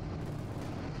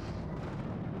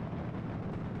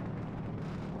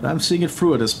 But I'm seeing it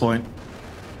through at this point.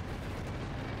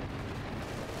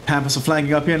 Panthers are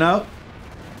flanking up here now.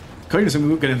 Getting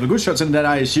some good shots in that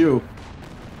ISU.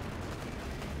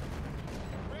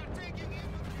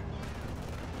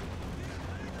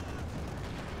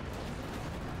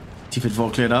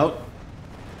 T-54 cleared out.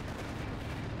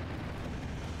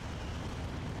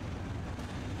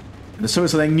 And the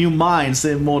Soviets are laying new mines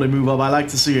the more they move up. I like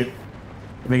to see it.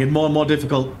 They make it more and more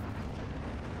difficult.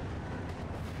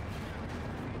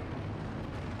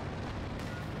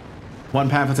 One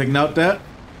Panther taken out there.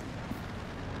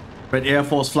 Red Air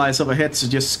Force flies overhead to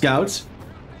just scout.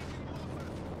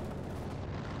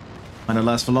 Might not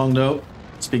last for long though.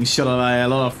 It's being shot by a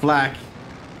lot of flak.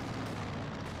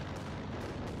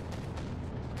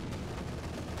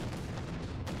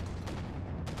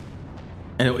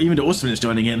 And even the Ostman is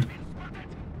joining in.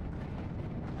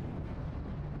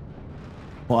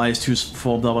 More IS-2s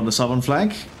formed up on the southern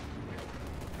flank.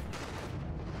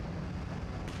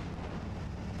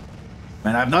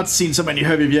 And I've not seen so many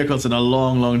heavy vehicles in a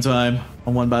long time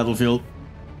on one battlefield.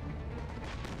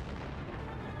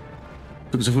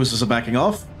 Tuxafusas are backing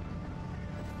off.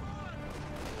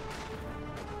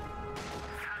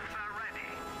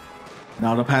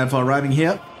 Now the Panther arriving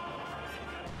here.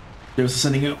 They're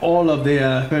sending in all of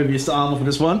their heaviest armor for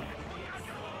this one.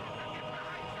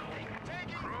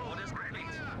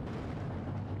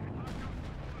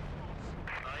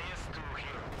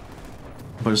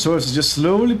 But the Source is just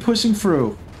slowly pushing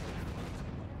through.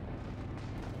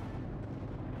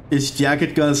 Is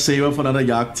Jacket gonna save up for another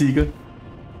Jagdtiger?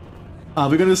 Are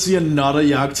we gonna see another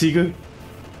Jagdtiger?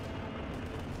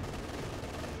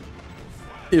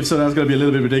 If so, that's gonna be a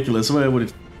little bit ridiculous. Where would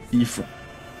it be from?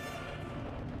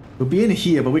 We'll be in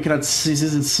here, but we cannot see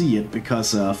it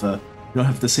because of we don't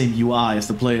have the same UI as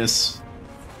the players.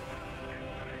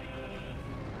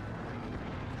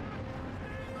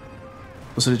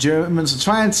 So the Germans are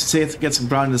trying to get some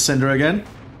ground in the center again.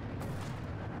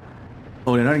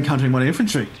 Oh, they're not encountering more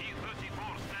infantry.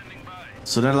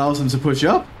 So that allows them to push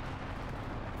up.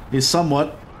 At least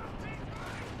somewhat.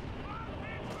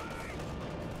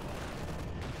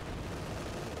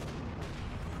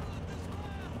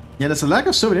 Yeah, there's a lack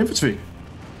of Soviet infantry.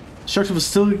 Structure was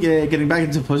still getting back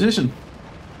into position.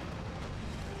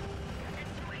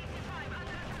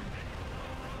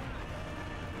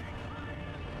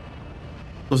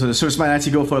 So the Soviets might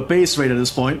actually go for a base raid at this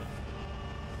point.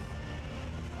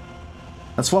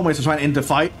 That's one way to try and end the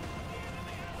fight.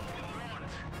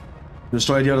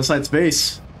 Destroy the other side's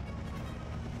base.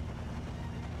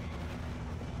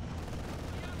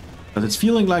 But it's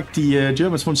feeling like the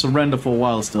Germans won't surrender for a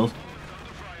while still.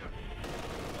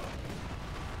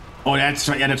 Oh, that's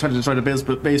right. Yeah, they're trying to destroy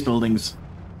the base buildings.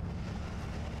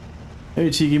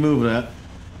 Very cheeky move that.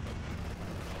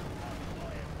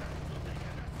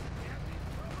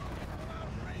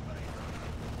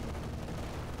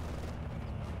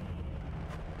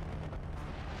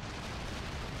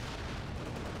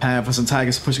 Panthers and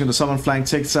Tigers pushing on the southern flank,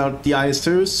 takes out the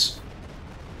IS-2s.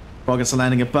 Rockets are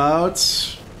landing about.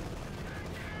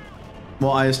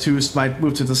 More IS-2s might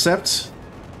move to intercept.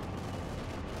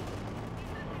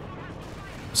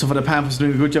 So for the Panthers,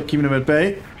 doing a good job keeping them at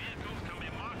bay.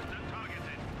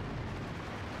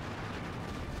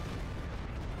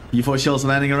 B4 shells are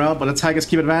landing around, but the Tigers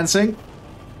keep advancing.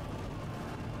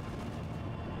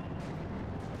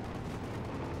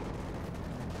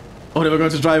 Oh, they were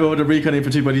going to drive over the recon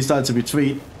infantry, but he started to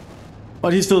retreat.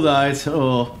 But he still died.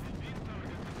 Oh.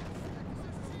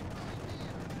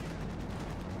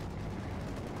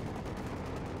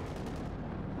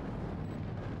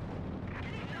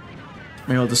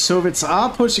 Meanwhile, the Soviets are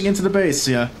pushing into the base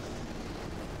here.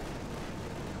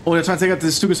 Oh, they're trying to take out the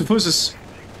Stukas and Pusses.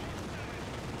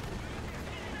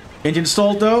 Engine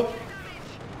stalled though.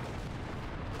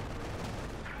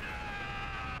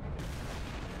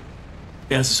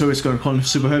 Yeah, so it's going to call him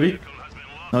super heavy.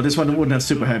 No, this one wouldn't have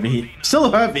super heavy.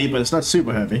 Still heavy, but it's not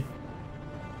super heavy.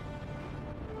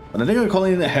 But I think I'm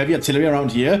calling it heavy artillery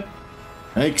around here.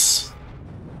 Yikes.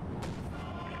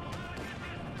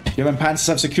 German Panthers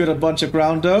have secured a bunch of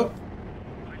ground though.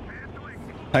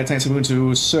 Light tanks are moving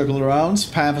to circle around.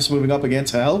 Panthers moving up again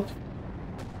to help.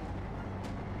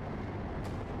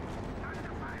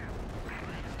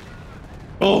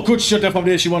 Oh, good shot there from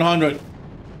the SU-100.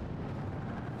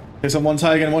 Takes on one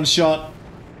Tiger in one shot.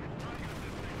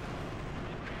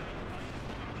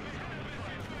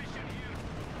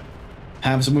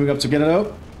 Panthers are moving up to get it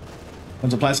out.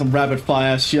 And to apply some rapid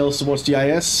fire shells towards the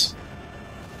IS.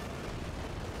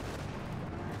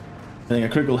 Getting a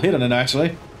critical hit on it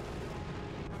actually.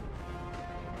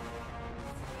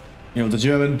 You know, the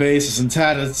German base is in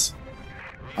tatters.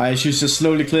 ISU's just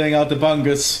slowly clearing out the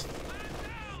bunkers.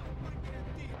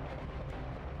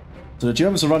 So the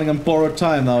Germans are running on borrowed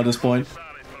time now at this point.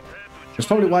 That's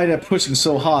probably why they're pushing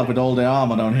so hard with all their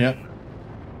armor down here.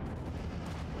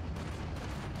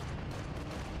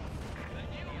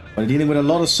 But they're dealing with a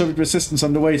lot of Soviet resistance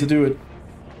on the way to do it.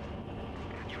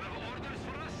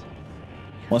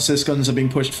 More Sis guns are being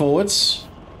pushed forwards.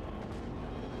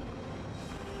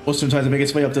 Austrian trying to make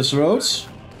its way up this road.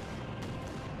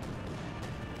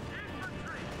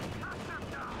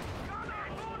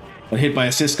 But hit by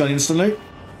a Sis gun instantly.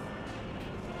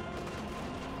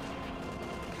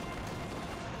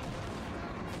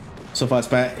 So far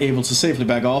it's able to safely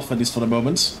back off, at least for the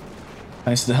moment.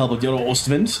 Thanks to the help of the other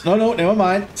Ostwind. No, never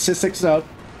mind. Sis takes it out.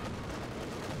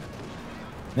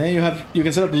 Then you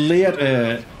can set up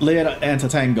layered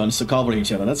anti-tank guns to cover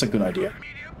each other. That's a good idea.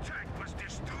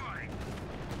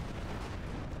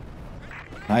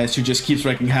 IS-2 just keeps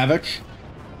wreaking havoc.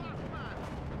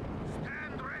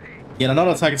 Yet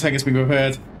another attack tank has been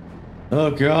prepared. Oh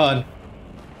god.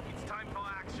 It's time for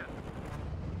action.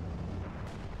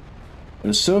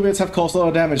 The Soviets have caused a lot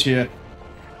of damage here.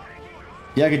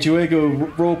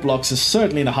 Yagajuego roadblocks is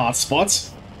certainly in a hard spot.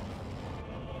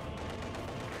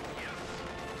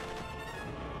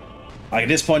 Like at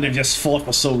this point they've just fought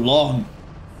for so long.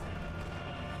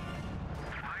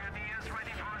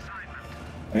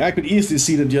 Like, I could easily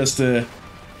see them just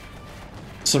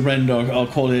surrender or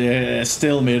call it a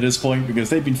stalemate at this point because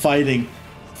they've been fighting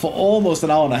for almost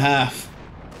an hour and a half.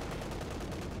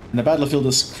 And the battlefield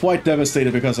is quite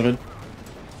devastated because of it.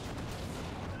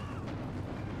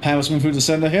 Hammer's moving through the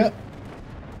center here.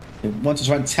 They want to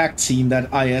try and tag team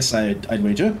that IS, I'd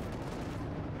wager.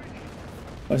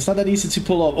 But it's not that easy to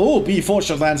pull off. Oh, B4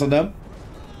 shot lands on them.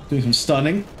 Doing some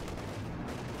stunning.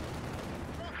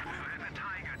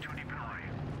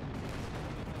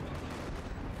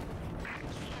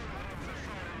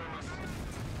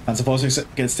 Panzer Force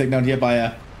gets taken down here by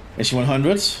a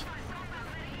SU-100.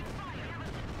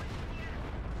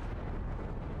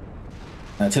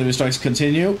 Artillery strikes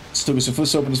continue.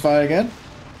 Stugus opens fire again.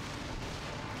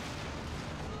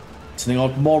 Sending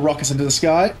out more rockets into the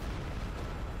sky.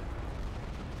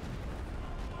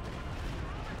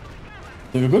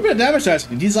 Doing a good bit of damage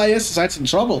actually. These IS is in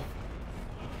trouble.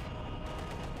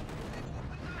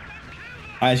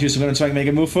 ISUs are going to try and make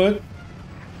a move for it.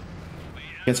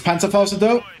 Gets Panzerfaust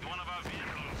though.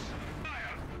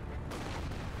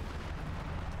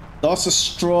 Does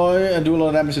destroy and do a lot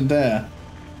of damage in there.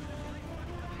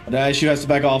 But the ISU has to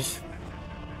back off.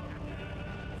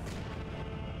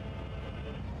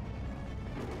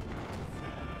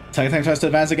 Tiger Tank tries to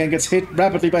advance again, gets hit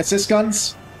rapidly by Sys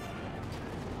guns.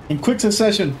 In quick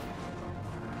succession.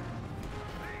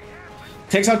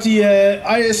 Takes out the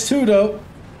IS-2 though.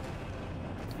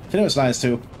 I think it was an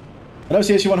IS-2. But that was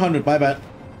the SU-100, my bad.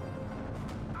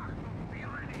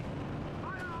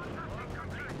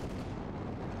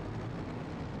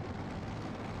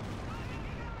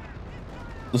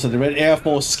 So the Red Air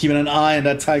Force is keeping an eye on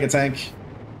that Tiger Tank.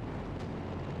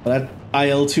 But that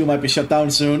IL-2 might be shut down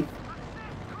soon.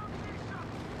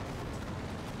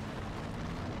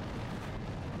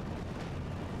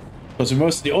 Because with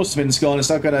most of the Ostwind's gone, it's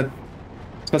gonna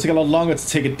take a lot longer to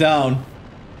take it down.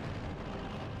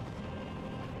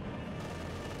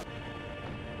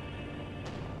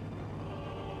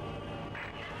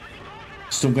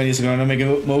 Sturmgrenadiers are gonna make a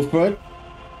move for it.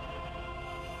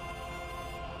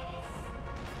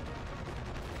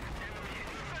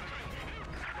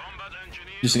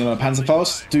 Using a lot of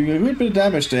Panzerfaust, doing a good bit of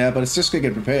damage there, but it's just gonna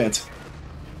get repaired.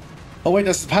 Oh wait,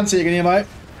 that's the Panzerjäger nearby.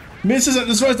 Misses and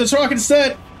destroys the truck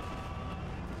instead!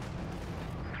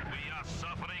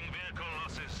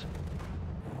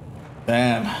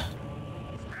 Damn.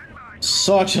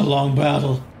 Such a long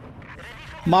battle.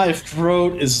 My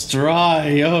throat is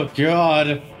dry, oh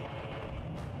god.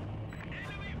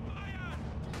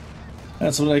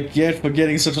 That's what I get for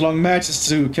getting such long matches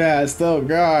to cast, oh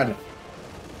god.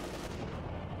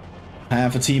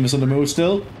 Half a team is on the move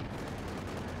still.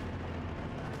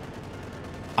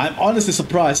 I'm honestly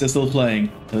surprised they're still playing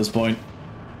at this point.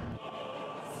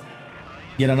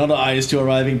 Yet another IS-2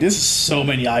 arriving. This is so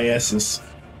many ISs.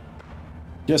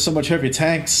 There's so much heavy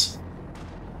tanks.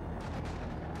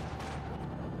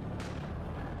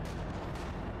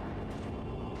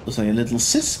 Looks like a little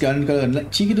Sys gun got a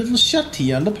cheeky little shot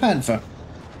here on the Panther.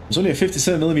 There's only a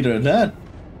 57mm at that.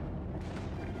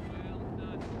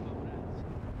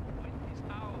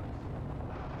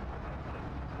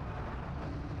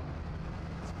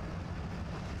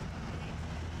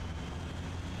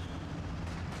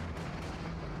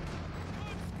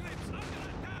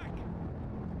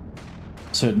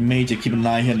 So Major keeping an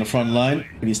eye here in the front line,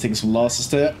 but he's taking some losses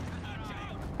there.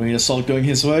 Great assault going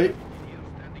his way.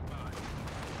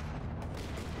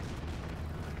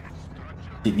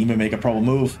 Didn't even make a proper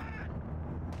move.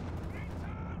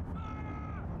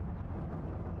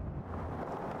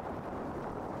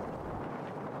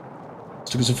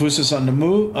 Stugus is on the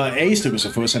move. A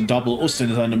Stugus and double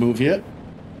Austin is on the move here.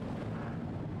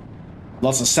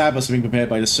 Lots of sappers being prepared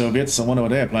by the Soviets. I wonder what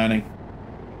they're planning.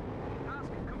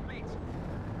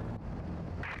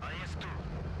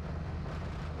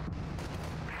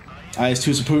 IS-2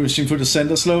 is pushing through the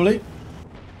center slowly.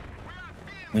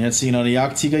 We haven't seen on the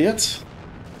Jagdtiger yet.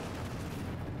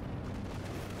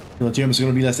 The Germans are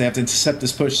going to realize they have to intercept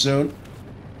this push zone.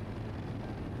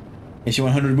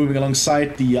 SU-100 moving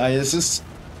alongside the ISs.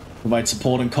 Provide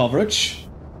support and coverage.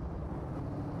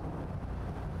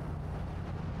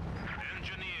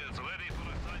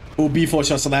 B4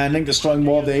 shots are landing, destroying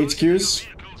more of the HQs.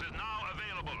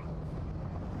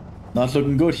 Not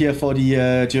looking good here for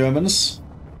the Germans.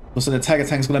 Looks like the Tiger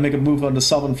tank's gonna make a move on the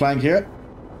southern flank here.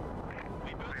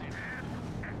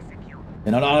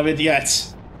 They're not out of it yet.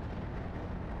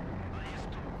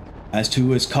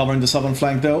 IS-2 is covering the southern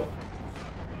flank though.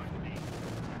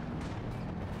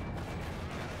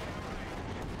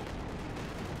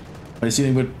 But he's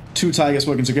dealing with two Tigers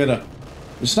working together.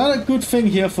 Which is not a good thing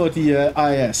here for the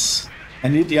IS.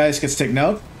 And the IS gets taken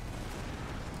out.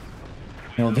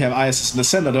 You know, they have ISs in the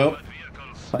center though.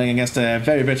 Fighting against a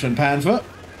very veteran Panther.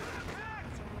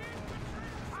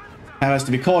 Has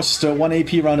to be cautious though. 1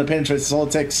 AP round that penetrates is all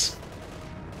it takes.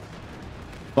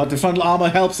 But the frontal armor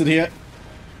helps it here.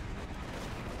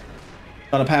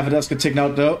 Other Panther does get taken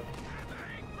out though.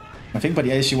 I think by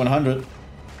the ASU 100.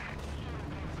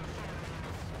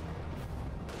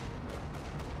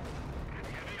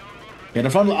 Yeah, the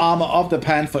frontal armor of the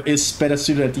Panther is better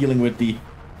suited at dealing with the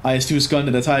IS-2's gun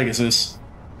than the Tigers is.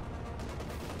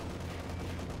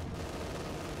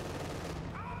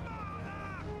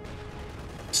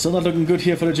 Still not looking good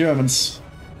here for the Germans.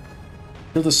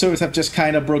 Still the Soviets have just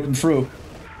kind of broken through.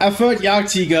 A third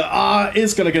Jagdtiger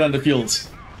is gonna get on the field.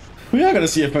 We are gonna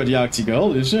see a third Jagdtiger,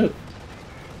 holy shit.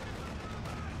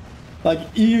 Like,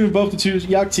 even both the two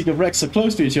Jagdtiger wrecks are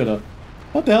close to each other.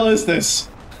 What the hell is this?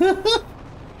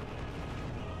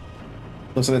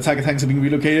 Looks like the Tiger tanks are being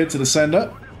relocated to the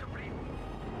center.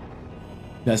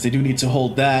 Yes, they do need to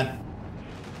hold that.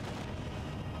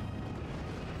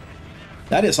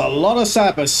 That is a lot of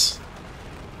sappers.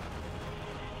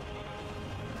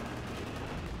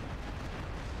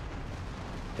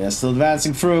 They're still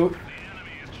advancing through.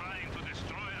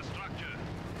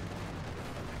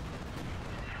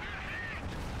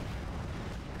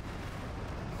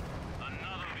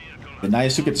 The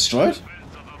Nice to get destroyed?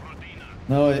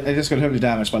 No, I just got heavily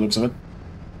damaged by the looks of it.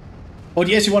 Oh,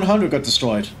 the SU-100 got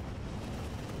destroyed.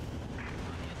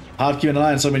 Hard keeping an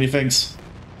eye on so many things.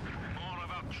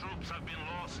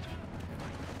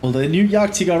 Will the new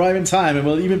Jagdtiger arrive in time and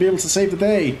will even be able to save the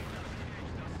day?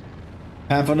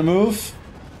 Panther on the move.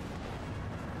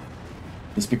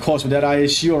 It's because with that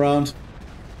ISU around.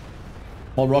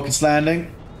 More rockets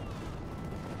landing.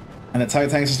 And the Tiger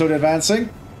tanks are slowly advancing.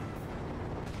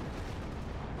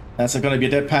 That's gonna be a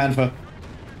dead Panther.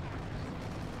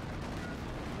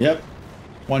 Yep.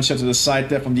 One shot to the side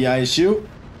there from the ISU.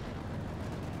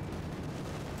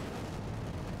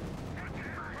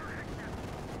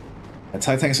 The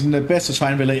Tiger tanks are doing their best to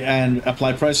try and relay and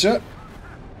apply pressure.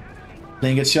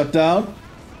 Plane gets shut down.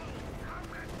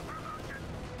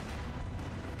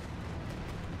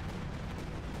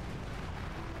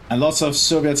 And lots of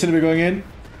Soviet artillery going in.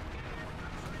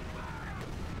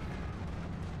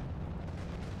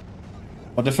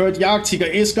 But the third Jagdtiger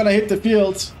is gonna hit the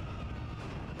field.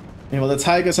 Well, the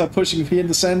Tigers are pushing here in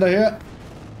the center here.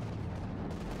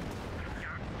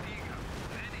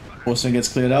 Posting gets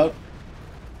cleared out.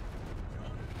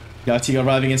 Jagdtiger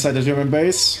arriving inside the German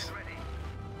base.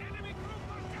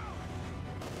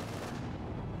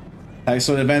 Tigers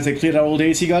so advanced, they cleared out all the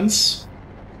AT guns.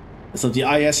 So the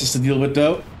IS is to deal with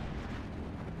though.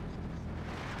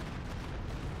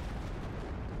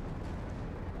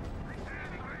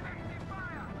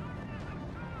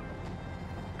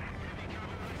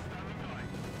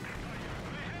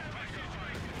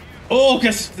 Oh,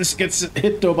 this gets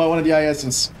hit though by one of the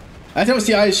ISs. I think it was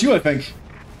the ISU, I think.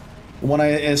 One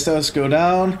IS does go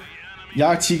down.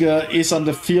 Jagdtiger is on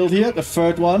the field here, the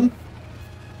third one.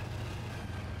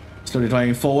 Slowly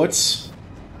driving forwards.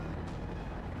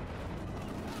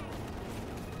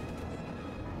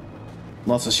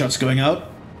 Lots of shots going out.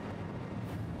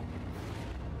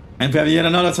 And we have yet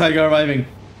another Tiger arriving.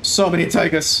 So many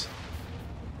Tigers.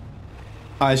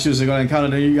 ISUs are going to encounter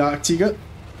the new Jagdtiger.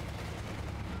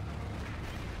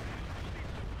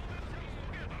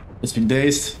 It's been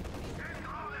dazed.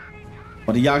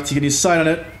 But the Jagdtiger needs sight on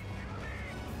it.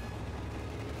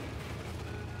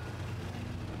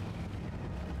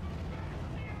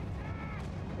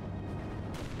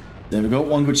 There we go,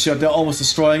 one good shot there, almost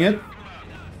destroying it.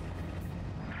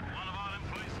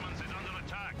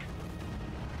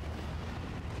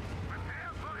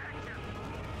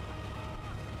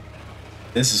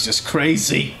 This is just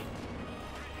crazy.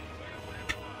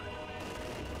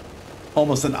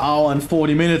 Almost an hour and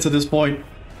 40 minutes at this point.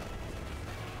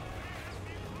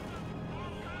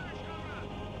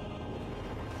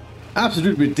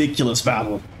 Absolute ridiculous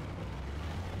battle.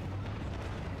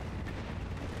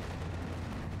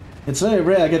 It's very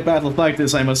rare I get battles like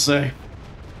this, I must say.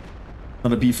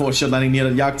 On a B4 shot landing near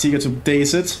the Jagdtiger to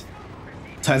daze it.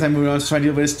 Titan moving on to try and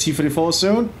deal with his T-34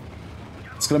 soon.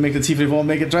 It's gonna make the T-34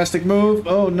 make a drastic move.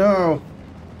 Oh no.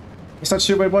 He's not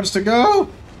sure where he wants to go.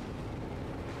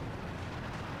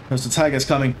 There's the Tigers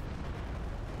coming.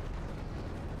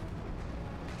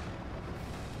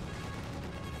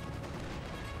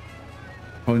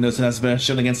 Probably knows it has a better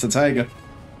shot against the Tiger.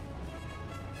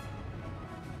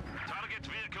 Target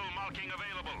vehicle marking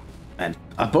available. And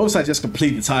both sides just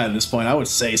completely tired at this point, I would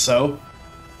say so.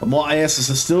 But more ISs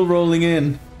are still rolling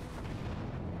in.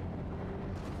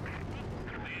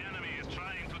 The enemy is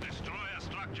trying to destroy a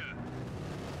structure.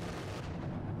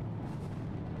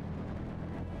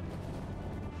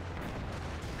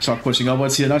 Truck pushing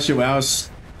upwards here, not sure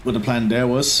what the plan there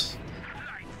was.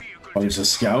 Light vehicle Probably just a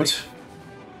scout.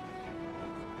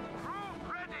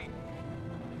 ready.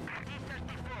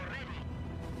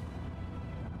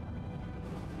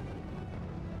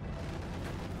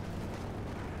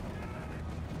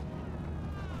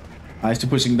 I still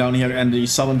pushing down here and the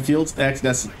southern fields. Actually,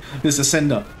 this is the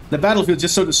center. The battlefield is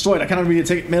just so destroyed. I cannot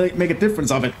really make a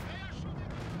difference of it.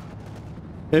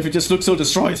 If it just looks so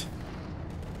destroyed.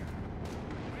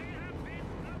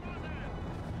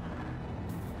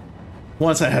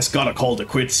 One side has gotta call the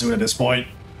quits soon at this point.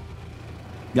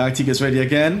 Galactic is ready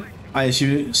again.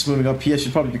 ISU is moving up here.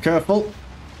 Should probably be careful.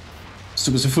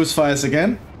 Stukas and Mthis fires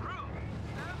again.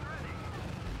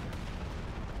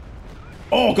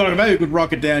 Oh, got a very good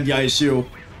rocket there in the ISU.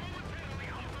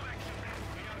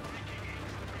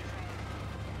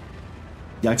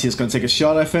 Yagti is going to take a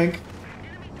shot, I think.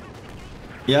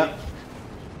 Yeah.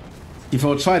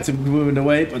 D4 tried to move it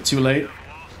away, but too late.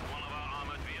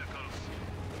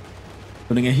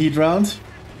 Putting a heat round.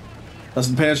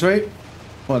 Doesn't penetrate.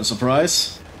 What a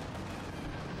surprise.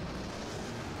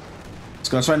 It's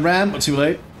going to try and ram, but too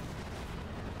late.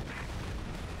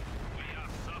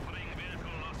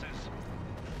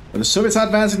 But the Soviets are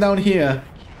advancing down here.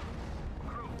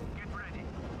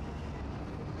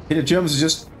 Hey, the Germans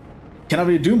just cannot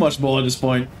really do much more at this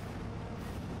point.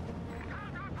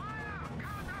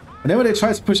 Whenever they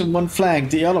try to push on one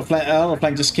flank, the other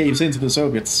flank just caves into the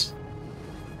Soviets.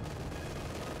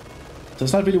 So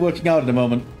it's not really working out at the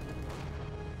moment.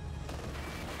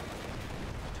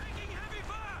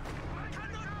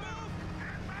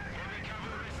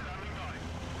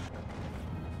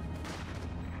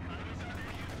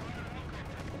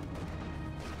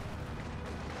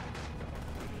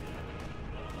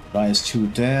 Rise 2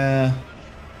 there.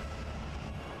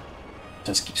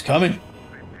 Just keeps coming.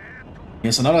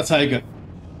 Here's another Tiger.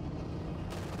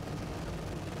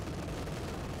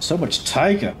 So much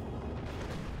Tiger.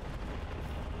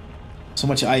 So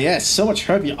much IS. So much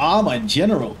heavy armor in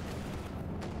general.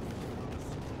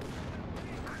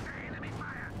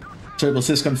 Triple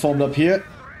Sysgun formed up here.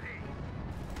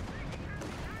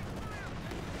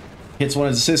 Hits one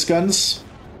of the Sysguns.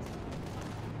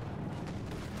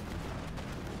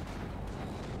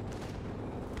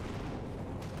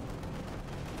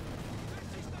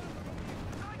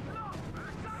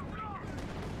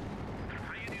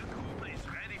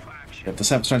 If the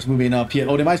Saps trying to move in up here.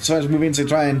 Oh, they might try to move in to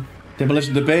try and demolish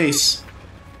the base.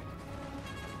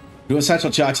 Do a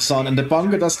satchel charges on, and the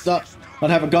bunker does not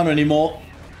have a gun anymore.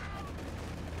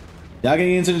 They are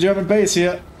getting into the German base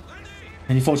here.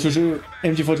 MG42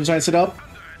 trying to set up.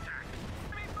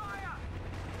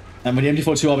 And with the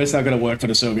MG42 up, it's not going to work for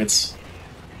the Soviets.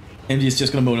 MG is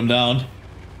just going to mow them down.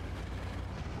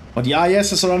 But the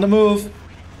ISs are on the move.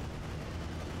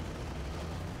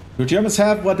 The Germans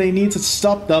have what they need to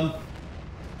stop them.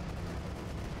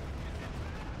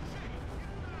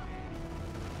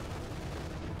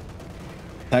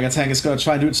 Tiger tank is going to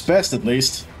try and do its best at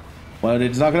least. Well,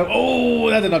 it's not going to... Oh,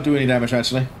 that did not do any damage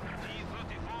actually.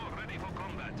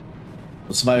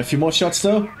 We'll survive a few more shots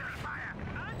though.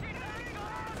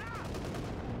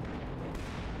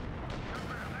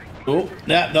 Oh,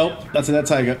 yeah, nope. That's a dead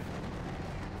Tiger.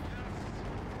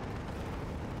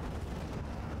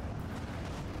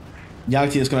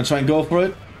 Yagti is going to try and go for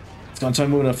it. It's going to try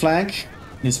and move to the flank.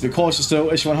 Needs to be cautious though.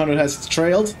 Issue 100 has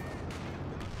trailed.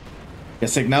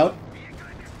 Gets taken out.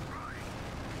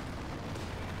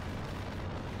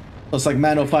 Looks like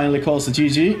Mano finally calls the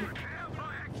GG.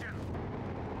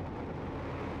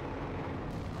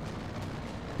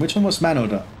 Which one was Mano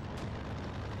though?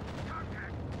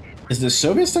 Is it the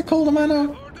Soviets that called the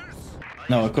Mano?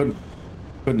 No, it couldn't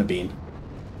have been.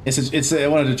 It's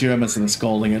one of the Germans that's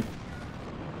calling it.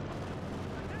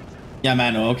 Yeah,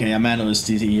 Mano. Okay, yeah, Mano is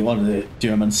one of the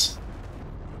Germans.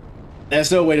 There's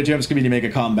no way the Germans can really make a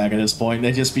comeback at this point.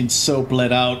 They've just been so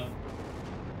bled out.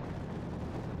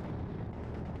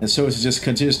 And so it's just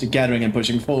continuously gathering and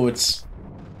pushing forwards.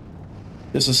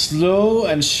 There's a slow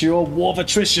and sure war of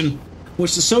attrition,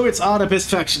 which the Soviets are the best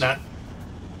faction at.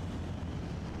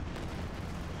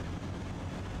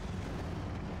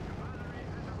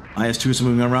 IS-2 is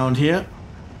moving around here.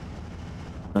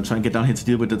 I'm trying to get down here to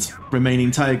deal with its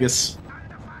remaining Tigers.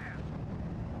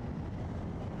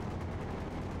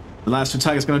 The last two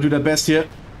Tigers gonna do their best here.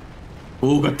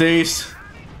 Oh, got dazed.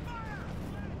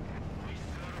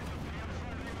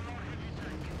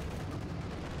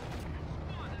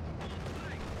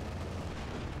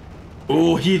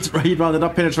 Oh, he'd rounded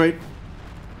up, penetrate.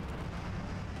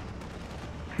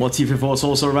 More T-54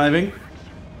 also arriving.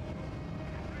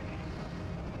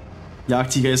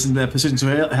 Jagdtiger is in the position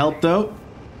to help though.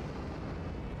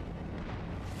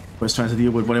 We're trying to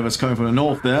deal with whatever's coming from the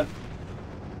north there.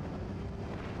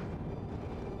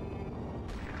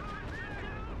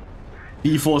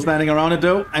 B4's landing around it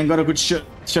though, and got a good shot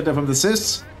there from the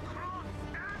Mthis.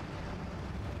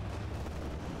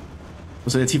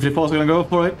 So the T-54 is gonna go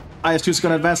for it. IS-2 is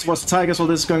gonna advance towards the Tigers while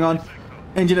this is going on.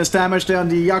 Engine is damaged there on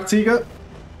the Jagdtiger.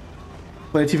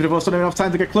 But the T-54 is not enough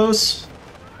time to get close.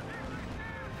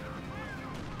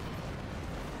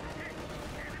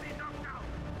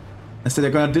 Instead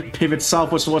they're gonna pivot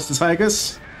southwards towards the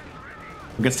Tigers.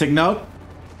 Who gets taken out.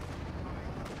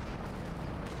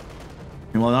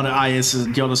 And well, another IS is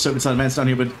the other service advance down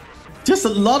here, but just a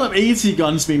lot of AT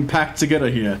guns being packed together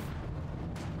here.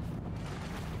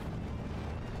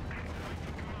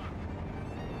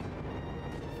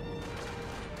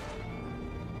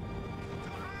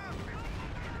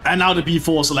 And now the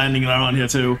B4s are landing around here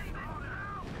too.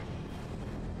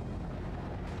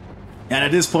 And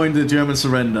at this point the Germans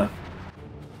surrender.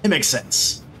 It makes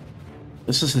sense.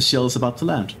 This is the shell is about to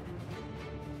land.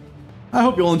 I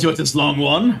hope you all enjoyed this long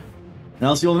one. And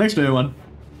I'll see you on the next one.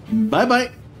 Bye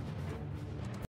bye.